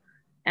PM.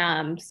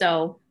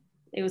 So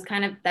it was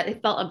kind of that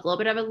it felt a little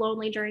bit of a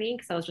lonely journey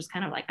because I was just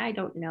kind of like, I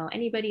don't know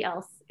anybody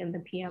else in the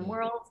PM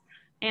world.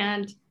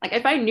 And like,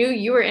 if I knew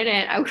you were in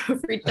it, I would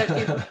have reached out to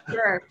you for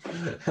sure.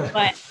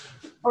 But,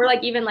 or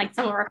like even like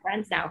some of our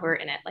friends now who are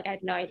in it, like I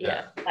had no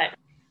idea. But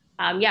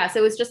so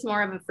it was just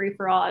more of a free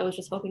for all. I was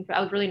just hoping I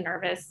was really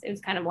nervous. It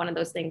was kind of one of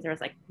those things where I was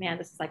like, man,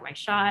 this is like my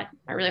shot.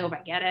 I really hope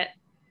I get it.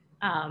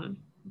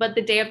 But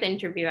the day of the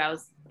interview, I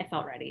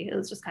felt ready. It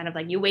was just kind of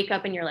like, you wake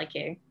up and you're like,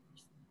 hey,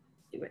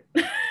 do it.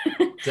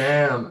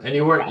 Damn. And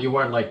you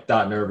weren't like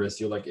that nervous.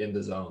 You're like in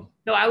the zone.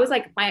 No, I was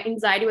like, my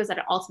anxiety was at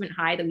an ultimate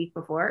high the week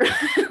before.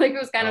 Like it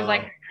was kind of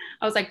like,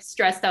 I was like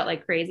stressed out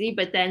like crazy.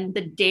 But then the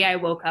day I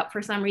woke up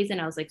for some reason,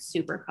 I was like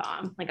super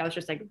calm. Like I was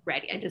just like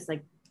ready. I just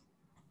like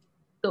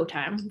go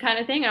time kind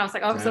of thing. And I was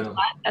like, oh, I'm so glad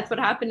that's what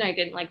happened. I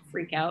didn't like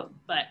freak out,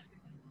 but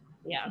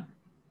yeah.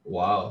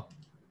 Wow.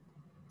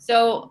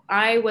 So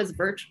I was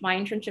my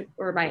internship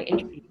or my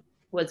interview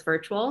was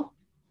virtual.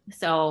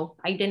 So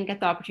I didn't get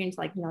the opportunity to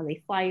like, you know,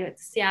 they fly you to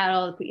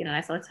Seattle, put you in a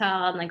nice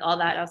hotel and like all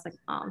that. I was like,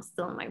 oh, I'm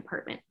still in my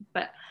apartment,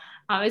 but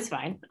it's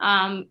fine.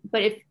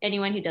 But if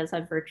anyone who does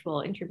have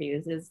virtual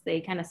interviews is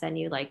they kind of send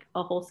you like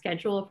a whole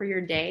schedule for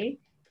your day.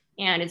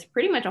 And it's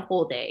pretty much a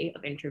whole day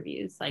of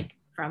interviews, like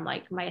from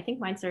like I think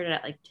mine started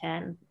at like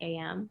 10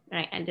 a.m. and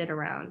I ended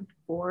around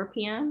 4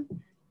 p.m.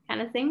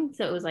 kind of thing.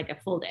 So it was like a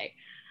full day.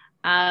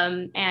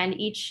 And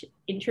each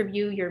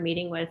interview you're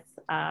meeting with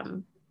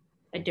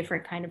a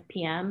different kind of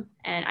PM.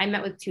 And I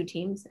met with two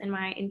teams in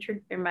my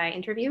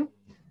interview.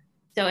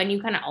 So, and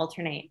you kind of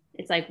alternate.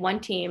 It's like one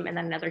team and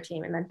then another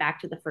team and then back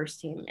to the first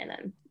team. And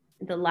then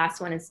the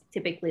last one is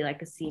typically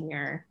like a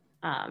senior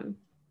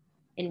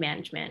in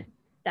management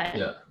that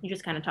you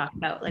just kind of talk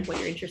about like what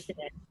you're interested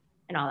in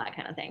and all that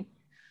kind of thing.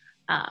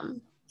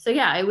 So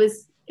yeah, it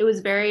was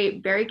very,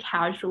 very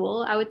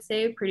casual, I would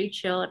say, pretty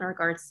chill in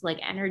regards to like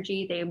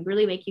energy. They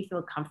really make you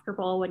feel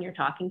comfortable when you're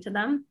talking to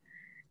them.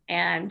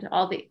 And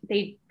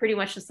they pretty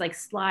much just like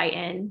slide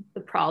in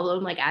the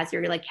problem, like as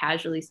you're like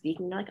casually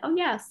speaking, they're like, oh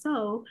yeah,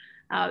 so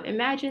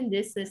imagine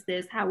this,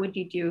 how would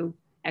you do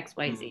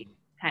XYZ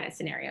kind of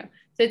scenario.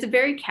 So it's a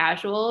very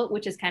casual,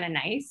 which is kind of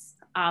nice.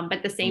 But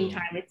at the same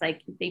time, it's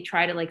like they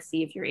try to like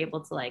see if you're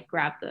able to like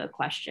grab the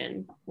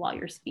question while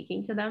you're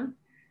speaking to them.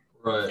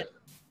 Right. So,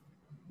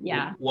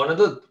 yeah. One of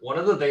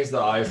the things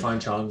that I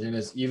find challenging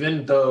is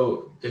even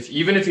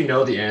if you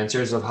know the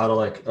answers of how to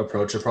like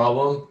approach a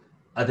problem,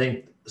 I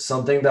think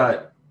something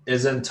that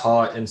isn't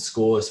taught in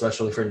school,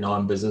 especially for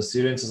non-business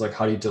students, is like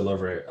how do you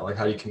deliver it? Like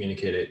how do you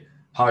communicate it?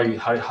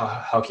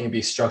 How can you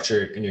be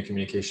structured in your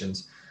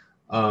communications?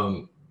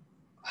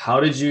 How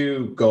did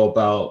you go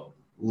about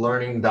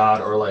learning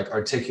that or like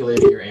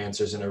articulating your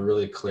answers in a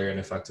really clear and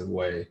effective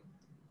way?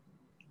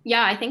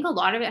 Yeah, I think a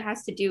lot of it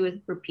has to do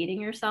with repeating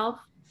yourself,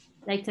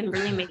 like to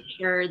really make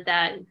sure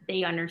that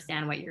they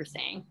understand what you're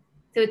saying.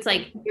 So it's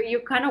like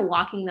you're kind of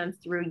walking them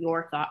through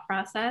your thought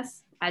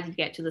process as you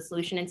get to the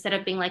solution instead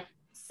of being like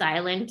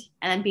silent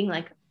and then being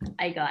like,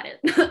 I got it.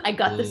 I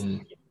got this.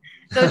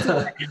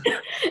 So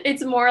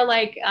it's more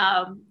like,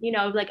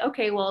 like,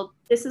 okay, well,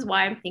 this is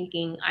why I'm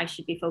thinking I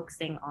should be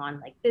focusing on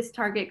like this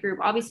target group.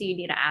 Obviously, you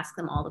need to ask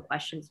them all the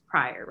questions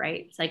prior,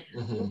 right? It's like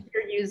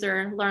your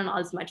user, learn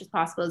as much as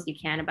possible as you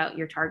can about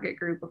your target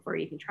group before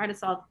you can try to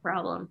solve the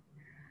problem.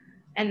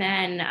 And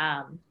then,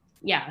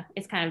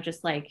 it's kind of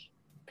just like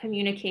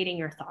communicating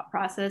your thought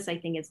process. I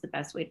think it's the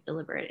best way to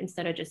deliver it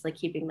instead of just like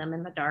keeping them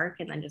in the dark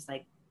and then just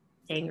like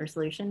saying your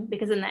solution.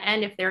 Because in the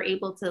end, if they're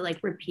able to like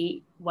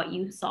repeat what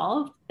you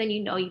solved, then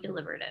you know you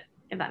delivered it,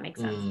 if that makes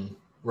sense.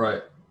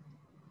 Right.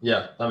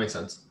 Yeah, that makes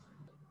sense.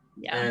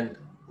 Yeah. And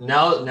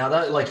now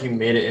that like you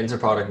made it into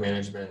product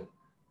management,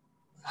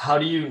 how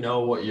do you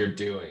know what you're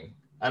doing?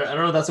 I don't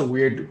know if that's a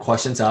weird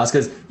question to ask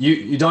because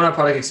you don't have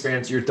product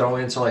experience. You're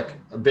thrown into like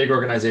a big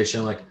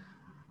organization. Like,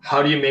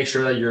 how do you make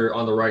sure that you're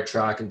on the right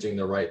track and doing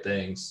the right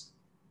things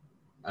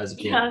as a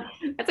PM?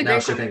 Yeah, that's a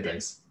great question.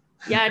 Things.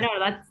 Yeah, no,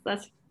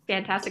 that's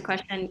fantastic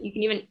question. You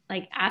can even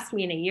like ask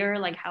me in a year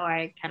like how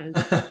I kind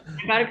of got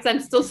it because I'm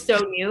still so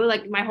new.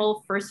 Like my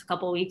whole first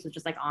couple of weeks was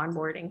just like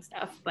onboarding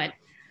stuff. But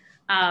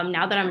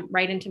now that I'm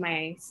right into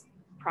my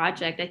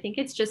project, I think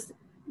it's just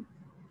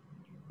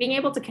being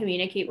able to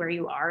communicate where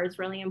you are is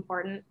really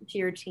important to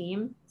your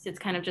team. So it's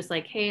kind of just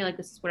like, hey, like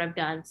this is what I've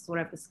done, this is what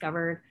I've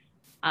discovered.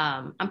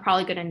 I'm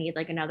probably gonna need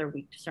like another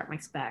week to start my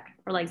spec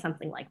or like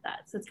something like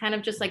that. So it's kind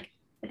of just like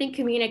I think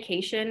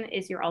communication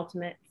is your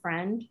ultimate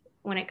friend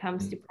when it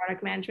comes to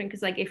product management.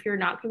 Because like if you're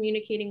not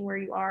communicating where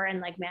you are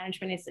and like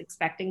management is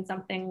expecting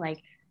something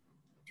like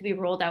to be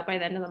rolled out by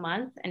the end of the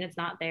month and it's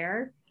not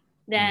there,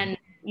 then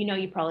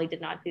you probably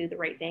did not do the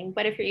right thing.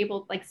 But if you're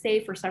able, like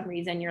say for some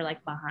reason you're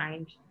like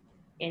behind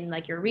in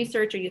like your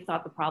research or you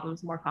thought the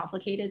problem's more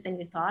complicated than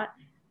you thought,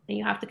 then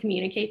you have to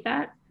communicate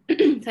that.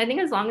 So I think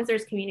as long as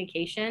there's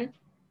communication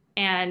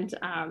and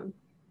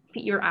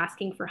you're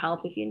asking for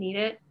help if you need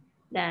it,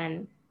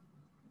 then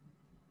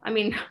I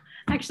mean,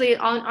 actually,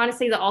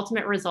 honestly, the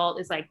ultimate result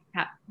is like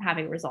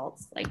having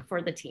results like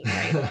for the team,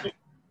 right?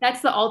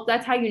 That's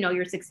how you know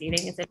you're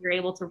succeeding is if you're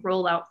able to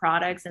roll out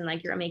products and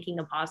like you're making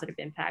a positive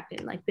impact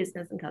in like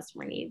business and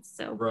customer needs.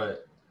 So right.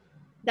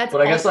 That's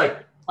but I guess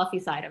like fluffy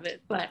side of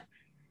it, but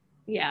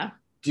yeah.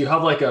 Do you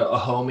have like a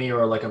homie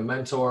or like a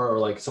mentor or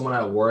like someone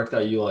at work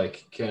that you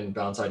like can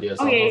bounce ideas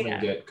off of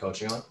and get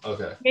coaching on?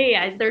 Okay.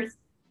 Yeah.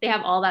 They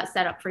have all that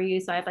set up for you.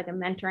 So I have like a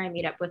mentor I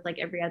meet up with like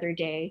every other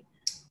day.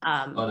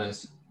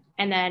 Nice.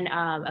 And then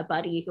a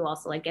buddy who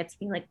also like gets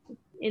me like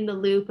in the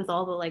loop with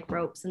all the like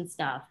ropes and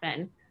stuff.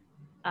 And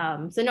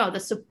so no, the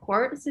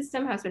support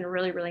system has been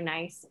really, really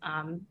nice.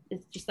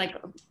 It's just like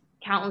a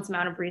countless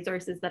amount of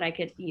resources that I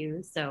could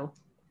use. So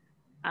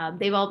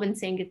they've all been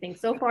saying good things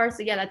so far.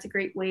 So yeah, that's a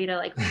great way to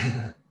like,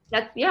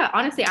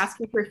 honestly,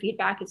 asking for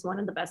feedback is one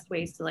of the best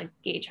ways to like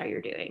gauge how you're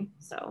doing.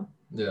 So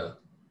yeah.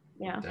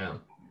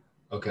 Damn.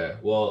 Okay.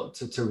 Well,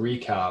 to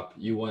recap,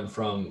 you went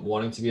from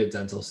wanting to be a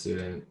dental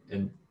student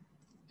in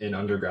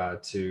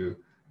undergrad to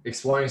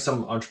exploring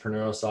some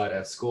entrepreneurial side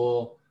at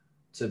school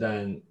to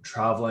then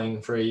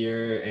traveling for a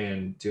year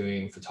and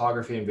doing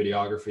photography and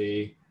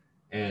videography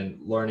and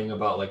learning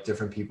about like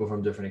different people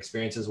from different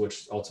experiences,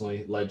 which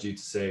ultimately led you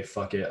to say,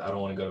 fuck it, I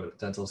don't want to go to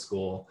dental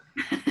school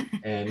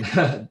and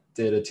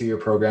did a 2-year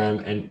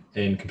program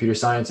in computer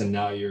science. And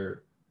now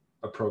you're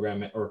a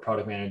program or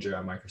product manager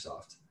at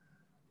Microsoft.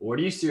 Where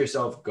do you see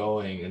yourself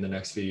going in the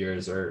next few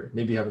years? Or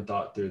maybe you haven't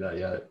thought through that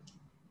yet.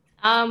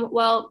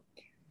 Well,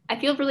 I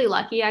feel really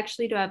lucky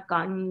actually to have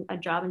gotten a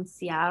job in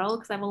Seattle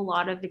because I have a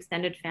lot of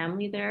extended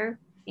family there.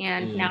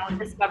 And now I'm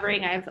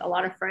discovering I have a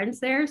lot of friends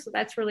there. So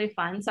that's really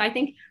fun. So I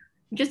think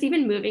just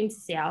even moving to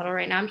Seattle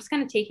right now, I'm just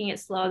kind of taking it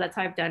slow. That's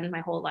how I've done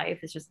my whole life,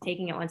 is just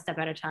taking it one step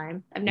at a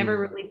time. I've never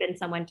really been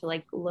someone to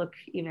like look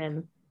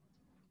even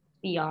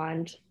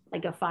beyond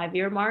like a 5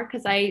 year mark,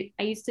 because I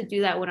used to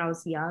do that when I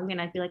was young,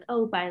 and I'd be like,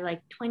 oh, by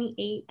like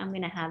 28 I'm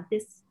gonna have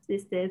this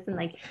and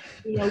like,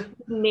 you know,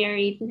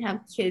 married and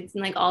have kids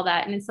and like all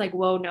that. And it's like,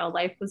 whoa, no,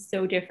 life was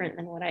so different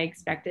than what I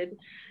expected.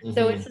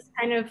 So it's just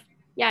kind of,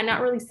 yeah,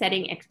 not really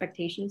setting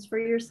expectations for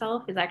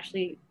yourself is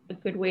actually a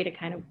good way to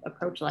kind of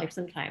approach life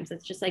sometimes.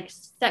 It's just like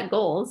set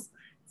goals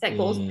for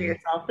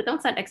yourself, but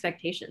don't set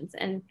expectations.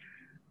 And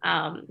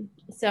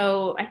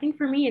so I think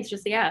for me, it's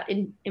just, yeah,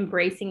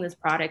 embracing this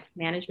product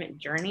management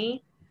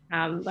journey,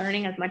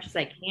 learning as much as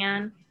I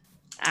can,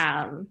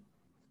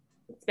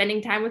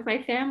 spending time with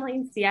my family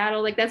in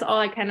Seattle. Like that's all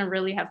I kind of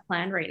really have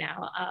planned right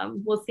now.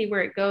 We'll see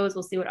where it goes.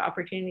 We'll see what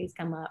opportunities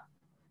come up.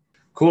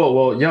 Cool.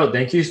 Well, yo,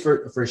 thank you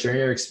for sharing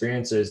your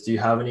experiences. Do you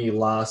have any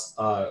last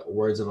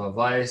words of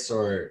advice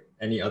or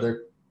any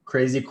other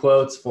crazy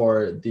quotes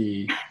for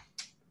the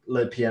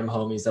Lit PM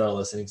homies that are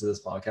listening to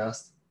this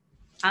podcast?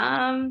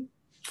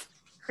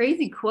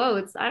 Crazy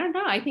quotes. I don't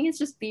know. I think it's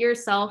just be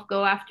yourself,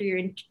 go after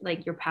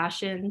your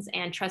passions,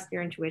 and trust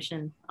your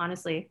intuition.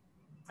 Honestly,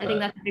 I think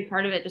that's a big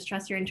part of it. Just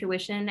trust your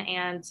intuition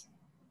and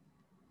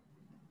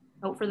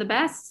hope for the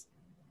best.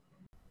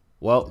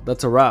 Well,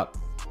 that's a wrap.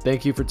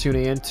 Thank you for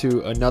tuning in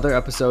to another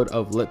episode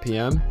of Lit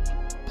PM.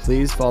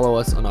 Please follow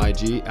us on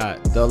IG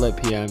at The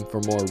Lit PM for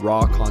more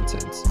raw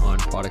content on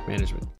product management.